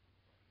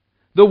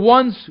 The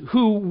ones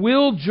who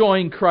will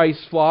join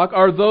Christ's flock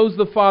are those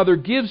the Father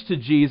gives to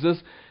Jesus.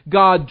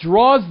 God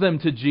draws them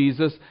to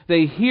Jesus.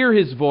 They hear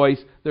His voice.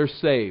 They're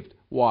saved.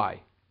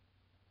 Why?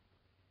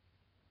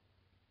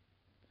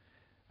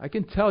 I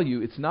can tell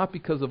you it's not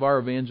because of our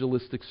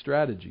evangelistic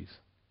strategies.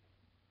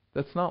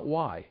 That's not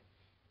why.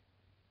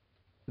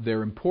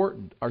 They're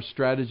important. Our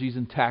strategies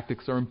and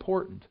tactics are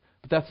important.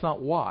 But that's not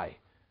why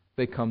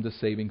they come to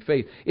saving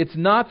faith. It's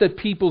not that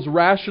people's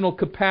rational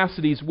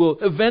capacities will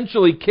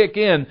eventually kick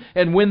in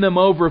and win them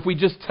over if we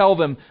just tell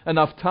them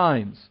enough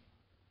times.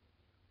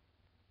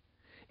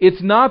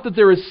 It's not that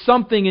there is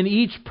something in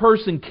each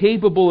person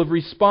capable of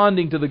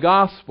responding to the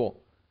gospel.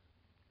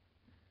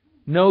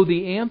 No,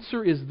 the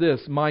answer is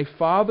this. My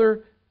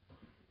Father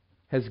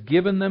has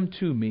given them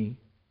to me.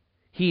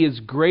 He is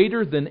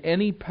greater than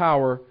any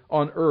power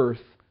on earth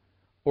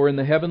or in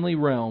the heavenly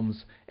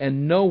realms,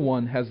 and no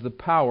one has the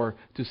power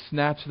to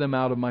snatch them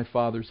out of my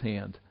Father's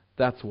hand.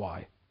 That's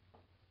why.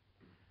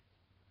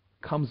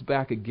 Comes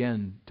back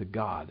again to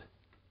God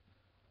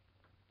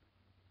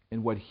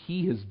and what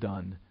He has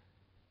done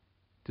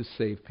to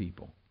save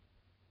people.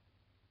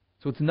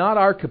 So it's not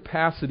our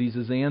capacities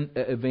as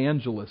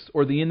evangelists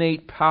or the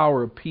innate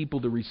power of people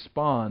to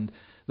respond.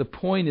 The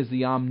point is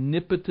the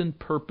omnipotent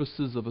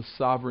purposes of a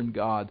sovereign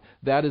God.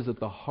 That is at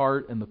the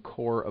heart and the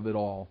core of it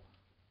all.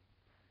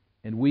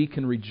 And we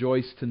can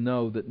rejoice to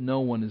know that no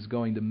one is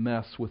going to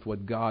mess with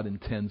what God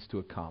intends to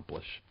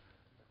accomplish.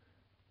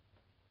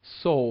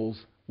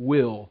 Souls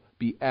will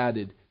be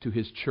added to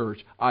His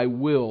church. I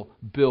will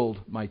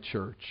build my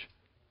church.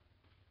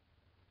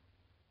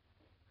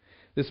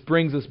 This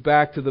brings us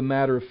back to the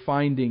matter of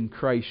finding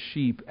Christ's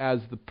sheep as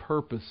the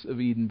purpose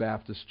of Eden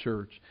Baptist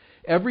Church.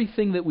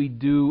 Everything that we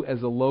do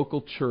as a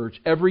local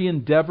church, every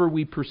endeavor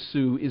we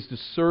pursue is to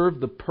serve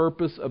the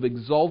purpose of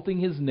exalting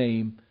His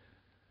name,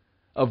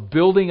 of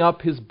building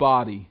up His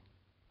body,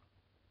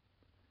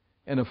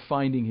 and of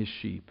finding His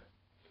sheep.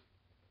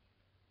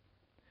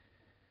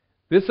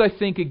 This, I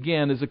think,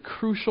 again, is a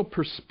crucial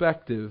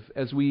perspective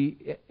as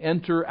we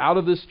enter out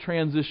of this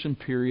transition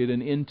period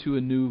and into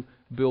a new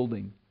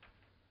building.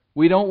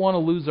 We don't want to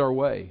lose our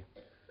way.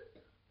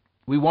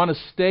 We want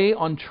to stay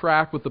on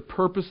track with the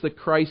purpose that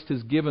Christ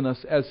has given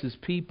us as His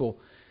people.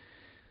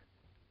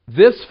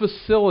 This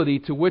facility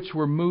to which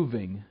we're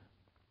moving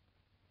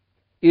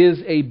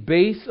is a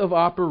base of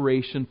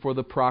operation for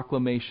the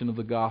proclamation of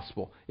the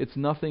gospel. It's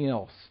nothing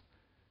else.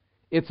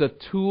 It's a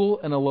tool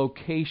and a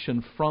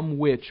location from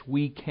which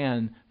we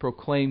can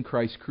proclaim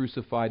Christ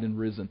crucified and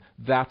risen.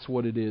 That's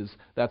what it is.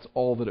 That's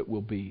all that it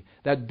will be.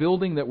 That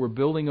building that we're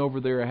building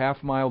over there a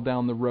half mile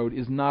down the road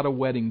is not a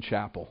wedding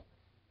chapel.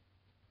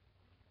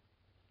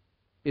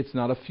 It's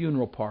not a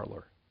funeral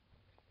parlor.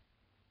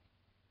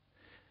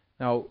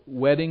 Now,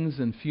 weddings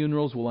and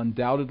funerals will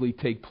undoubtedly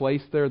take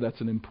place there.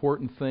 That's an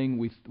important thing.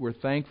 We're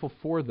thankful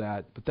for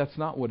that, but that's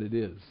not what it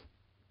is.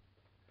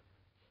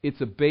 It's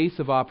a base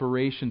of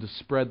operation to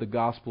spread the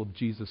gospel of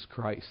Jesus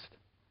Christ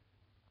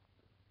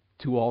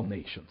to all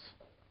nations.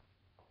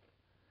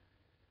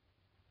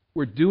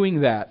 We're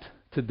doing that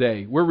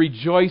today. We're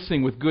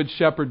rejoicing with Good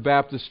Shepherd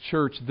Baptist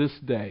Church this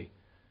day.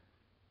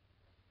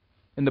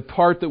 And the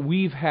part that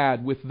we've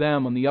had with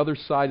them on the other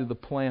side of the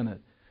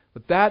planet.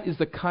 But that is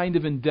the kind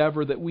of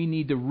endeavor that we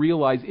need to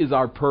realize is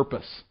our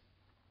purpose.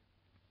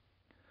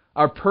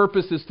 Our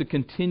purpose is to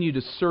continue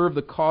to serve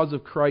the cause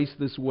of Christ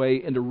this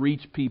way and to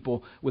reach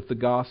people with the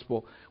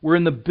gospel. We're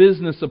in the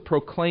business of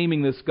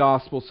proclaiming this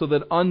gospel so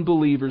that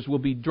unbelievers will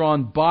be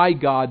drawn by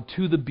God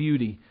to the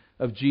beauty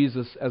of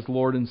Jesus as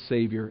Lord and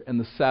Savior and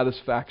the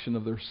satisfaction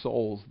of their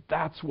souls.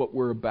 That's what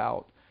we're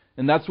about.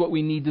 And that's what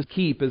we need to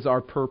keep as our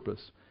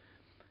purpose.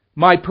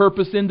 My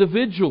purpose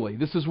individually.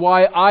 This is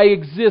why I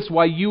exist,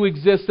 why you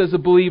exist as a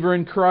believer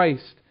in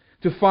Christ.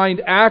 To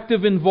find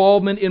active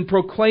involvement in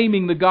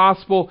proclaiming the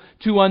gospel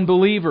to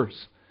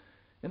unbelievers.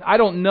 And I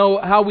don't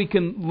know how we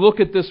can look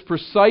at this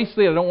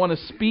precisely. I don't want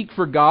to speak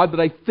for God,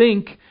 but I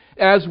think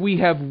as we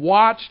have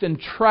watched and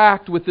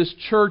tracked with this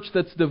church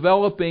that's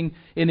developing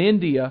in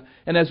India,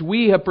 and as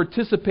we have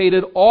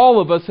participated,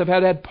 all of us have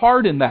had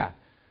part in that.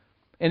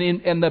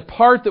 And the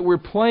part that we're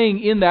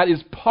playing in that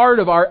is part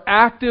of our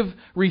active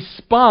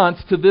response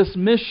to this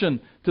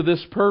mission, to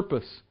this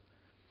purpose.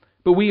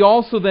 But we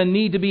also then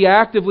need to be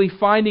actively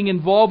finding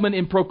involvement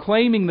in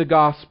proclaiming the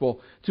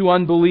gospel to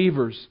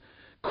unbelievers.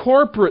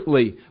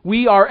 Corporately,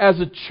 we are as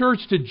a church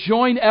to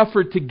join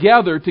effort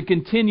together to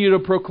continue to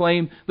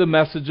proclaim the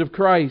message of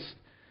Christ.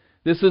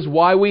 This is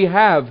why we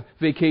have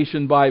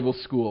Vacation Bible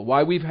School,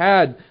 why we've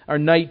had our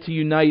Night to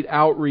Unite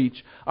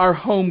outreach, our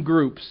home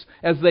groups,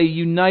 as they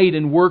unite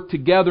and work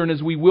together, and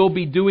as we will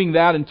be doing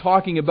that and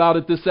talking about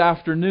it this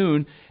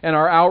afternoon, and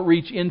our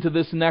outreach into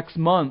this next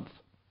month.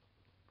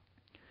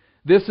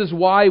 This is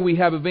why we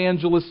have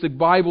evangelistic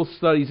Bible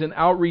studies and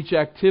outreach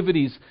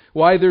activities,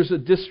 why there's a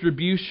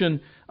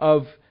distribution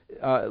of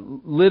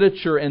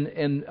literature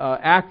and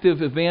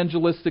active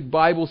evangelistic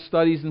Bible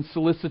studies and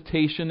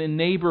solicitation in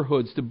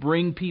neighborhoods to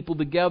bring people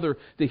together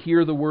to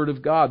hear the Word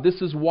of God.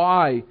 This is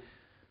why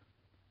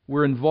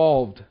we're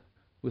involved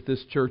with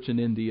this church in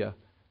India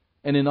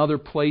and in other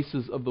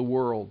places of the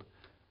world.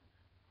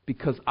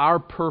 Because our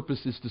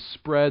purpose is to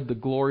spread the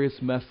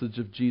glorious message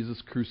of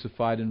Jesus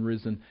crucified and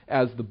risen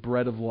as the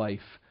bread of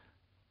life,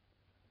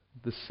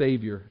 the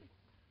Savior,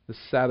 the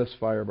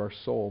satisfier of our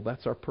soul.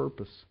 That's our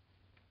purpose.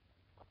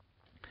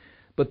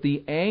 But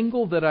the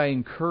angle that I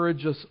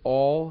encourage us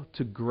all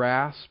to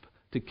grasp,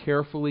 to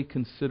carefully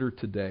consider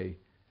today,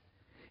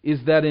 is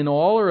that in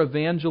all our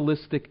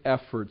evangelistic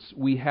efforts,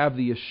 we have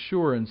the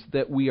assurance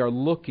that we are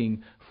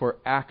looking for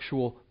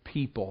actual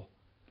people,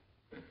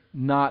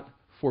 not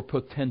for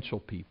potential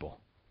people.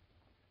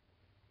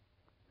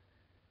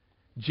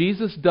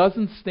 Jesus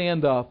doesn't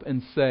stand up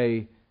and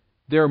say,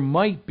 there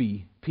might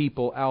be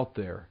people out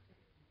there.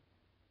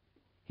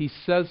 He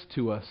says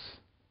to us,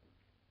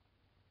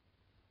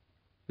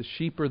 the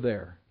sheep are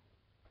there.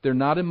 They're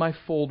not in my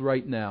fold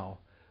right now,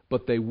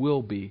 but they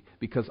will be,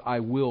 because I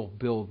will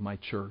build my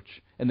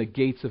church, and the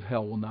gates of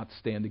hell will not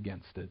stand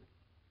against it.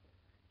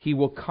 He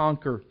will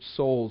conquer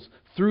souls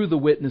through the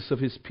witness of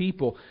His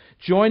people.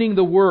 Joining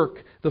the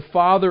work the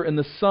Father and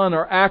the Son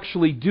are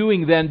actually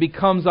doing then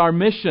becomes our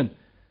mission.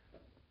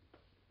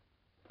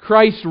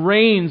 Christ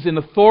reigns in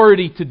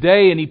authority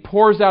today, and He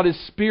pours out His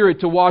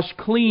Spirit to wash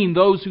clean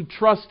those who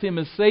trust Him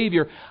as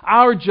Savior.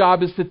 Our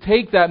job is to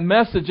take that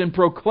message and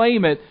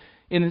proclaim it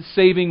in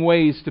saving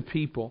ways to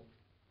people.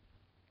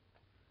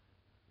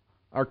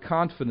 Our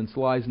confidence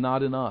lies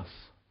not in us.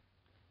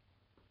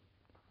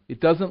 It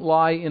doesn't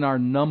lie in our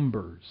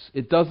numbers.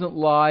 It doesn't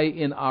lie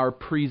in our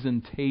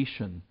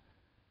presentation.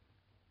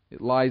 It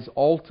lies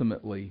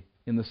ultimately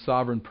in the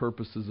sovereign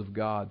purposes of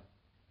God.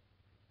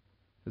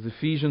 As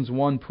Ephesians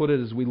 1 put it,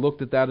 as we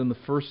looked at that in the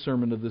first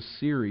sermon of this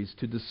series,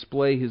 to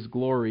display His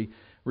glory,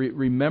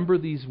 remember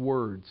these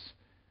words.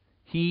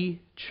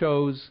 He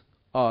chose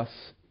us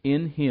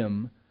in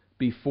Him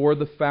before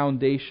the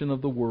foundation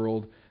of the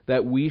world,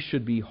 that we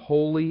should be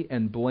holy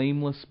and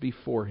blameless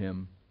before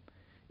Him.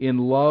 In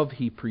love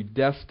He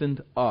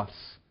predestined us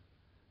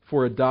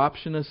for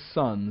adoption as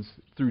sons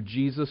through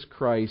Jesus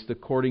Christ,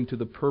 according to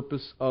the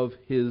purpose of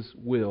His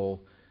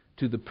will,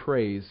 to the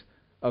praise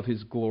of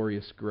His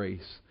glorious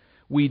grace.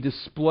 We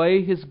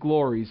display His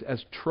glories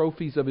as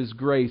trophies of His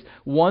grace.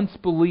 Once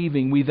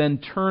believing, we then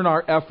turn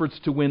our efforts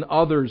to win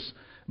others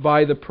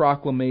by the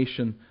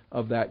proclamation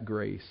of that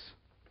grace.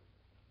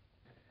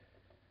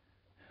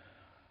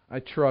 I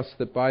trust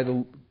that by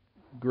the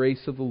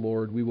grace of the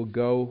Lord, we will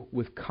go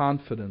with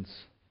confidence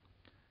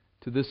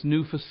to this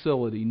new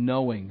facility,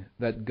 knowing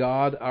that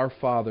God our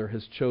Father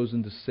has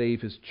chosen to save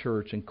His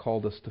church and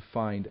called us to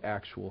find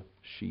actual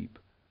sheep.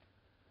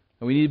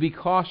 And we need to be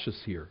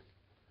cautious here.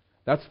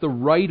 That's the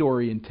right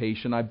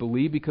orientation, I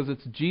believe, because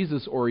it's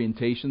Jesus'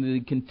 orientation that He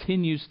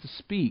continues to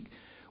speak.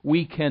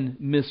 We can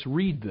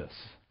misread this.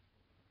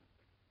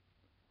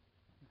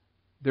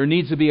 There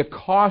needs to be a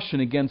caution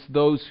against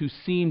those who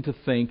seem to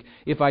think,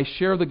 if I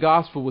share the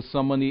gospel with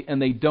someone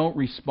and they don't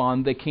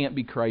respond, they can't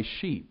be Christ's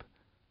sheep.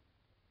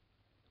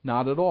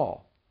 Not at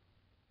all.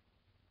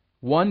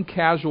 One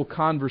casual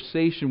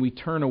conversation, we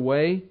turn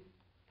away.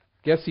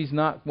 Guess he's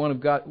not one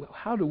of God. Well,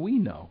 how do we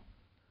know?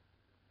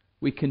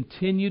 We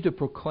continue to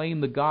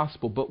proclaim the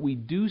gospel, but we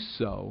do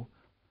so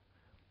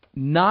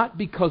not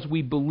because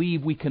we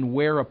believe we can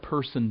wear a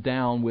person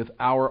down with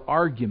our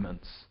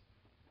arguments.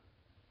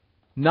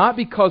 Not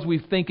because we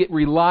think it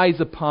relies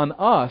upon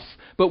us,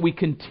 but we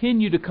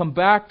continue to come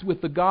back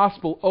with the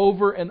gospel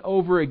over and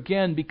over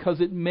again,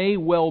 because it may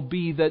well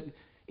be that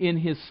in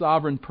His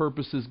sovereign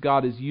purposes,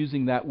 God is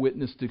using that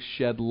witness to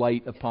shed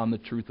light upon the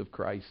truth of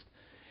Christ.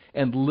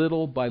 And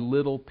little by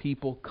little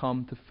people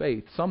come to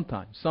faith.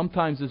 Sometimes.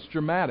 Sometimes it's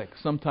dramatic.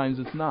 Sometimes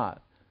it's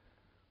not.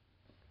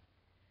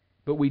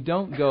 But we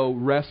don't go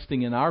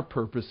resting in our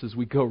purposes.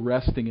 We go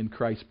resting in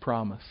Christ's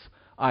promise.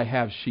 I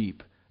have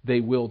sheep. They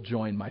will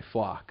join my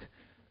flock.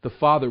 The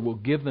Father will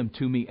give them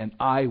to me, and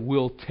I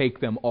will take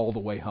them all the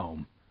way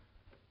home.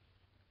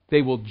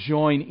 They will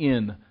join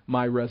in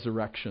my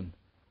resurrection.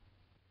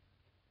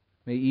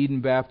 May Eden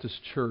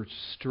Baptist Church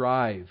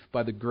strive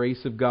by the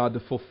grace of God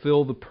to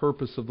fulfill the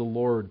purpose of the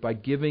Lord by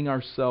giving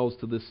ourselves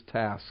to this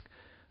task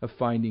of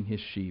finding His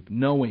sheep,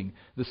 knowing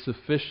the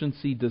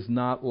sufficiency does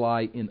not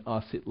lie in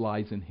us, it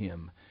lies in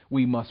Him.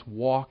 We must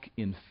walk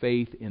in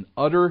faith, in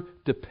utter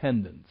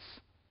dependence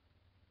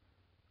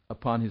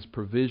upon His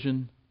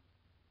provision,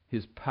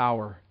 His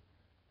power,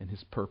 and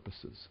His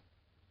purposes.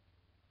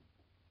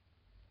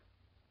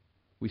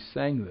 We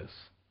sang this.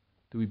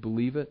 Do we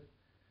believe it?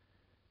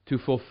 To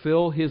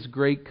fulfill His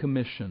great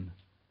commission,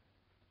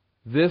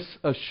 this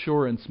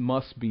assurance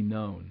must be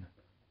known.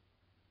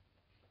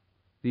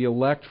 The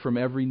elect from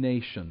every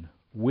nation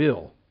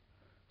will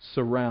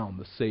surround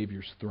the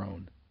Savior's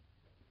throne.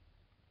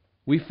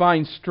 We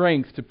find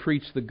strength to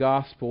preach the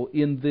gospel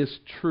in this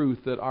truth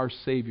that our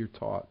Savior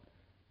taught.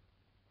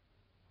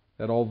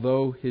 That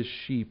although His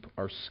sheep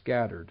are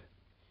scattered,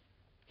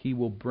 He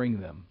will bring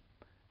them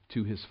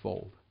to His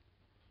fold.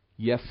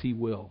 Yes, He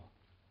will.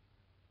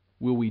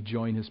 Will we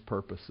join His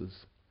purposes?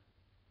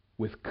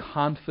 With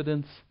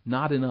confidence,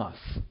 not in us,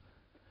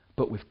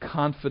 but with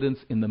confidence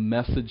in the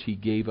message He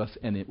gave us,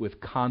 and with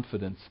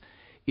confidence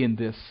in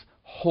this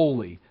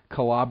holy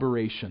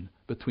collaboration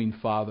between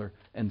Father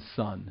and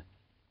Son.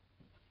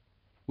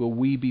 Will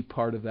we be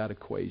part of that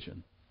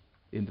equation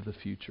into the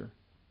future?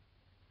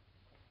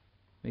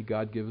 May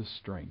God give us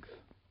strength.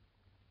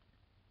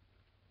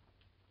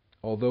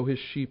 Although His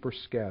sheep are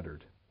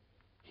scattered,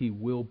 He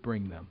will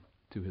bring them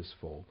to His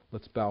fold.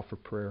 Let's bow for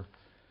prayer.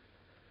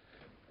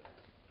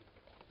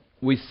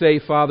 We say,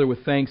 Father,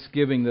 with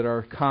thanksgiving that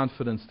our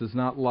confidence does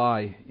not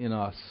lie in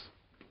us.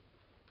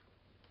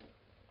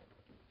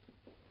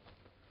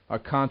 Our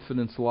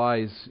confidence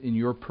lies in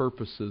Your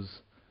purposes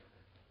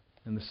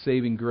and the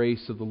saving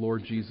grace of the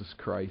Lord Jesus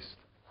Christ.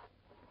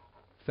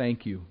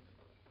 Thank You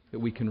that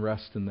we can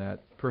rest in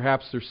that.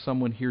 Perhaps there's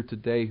someone here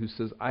today who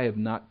says, I have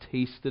not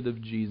tasted of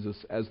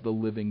Jesus as the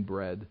living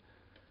bread.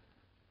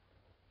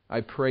 I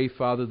pray,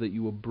 Father, that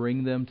You will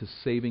bring them to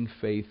saving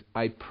faith.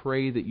 I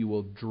pray that You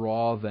will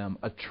draw them,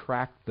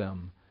 attract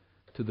them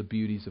to the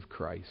beauties of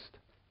Christ.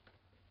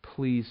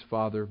 Please,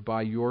 Father,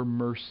 by Your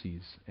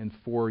mercies and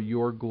for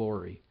Your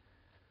glory,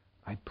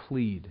 I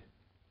plead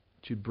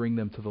that You'd bring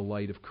them to the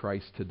light of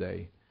Christ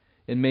today.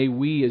 And may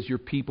we, as Your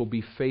people,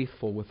 be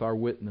faithful with our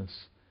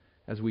witness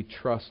as we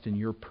trust in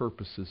Your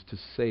purposes to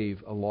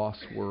save a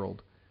lost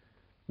world.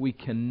 We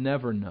can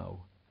never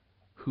know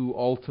who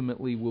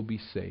ultimately will be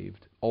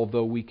saved,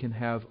 although we can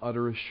have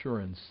utter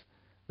assurance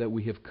that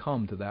we have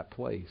come to that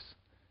place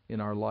in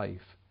our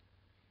life.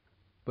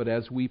 But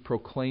as we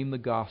proclaim the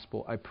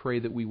gospel, I pray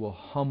that we will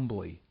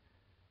humbly,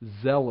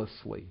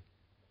 zealously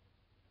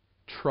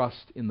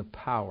trust in the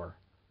power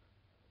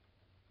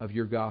of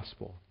Your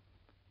gospel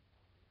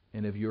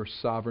and of Your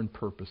sovereign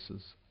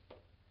purposes.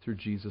 Through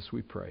Jesus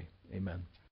we pray. Amen.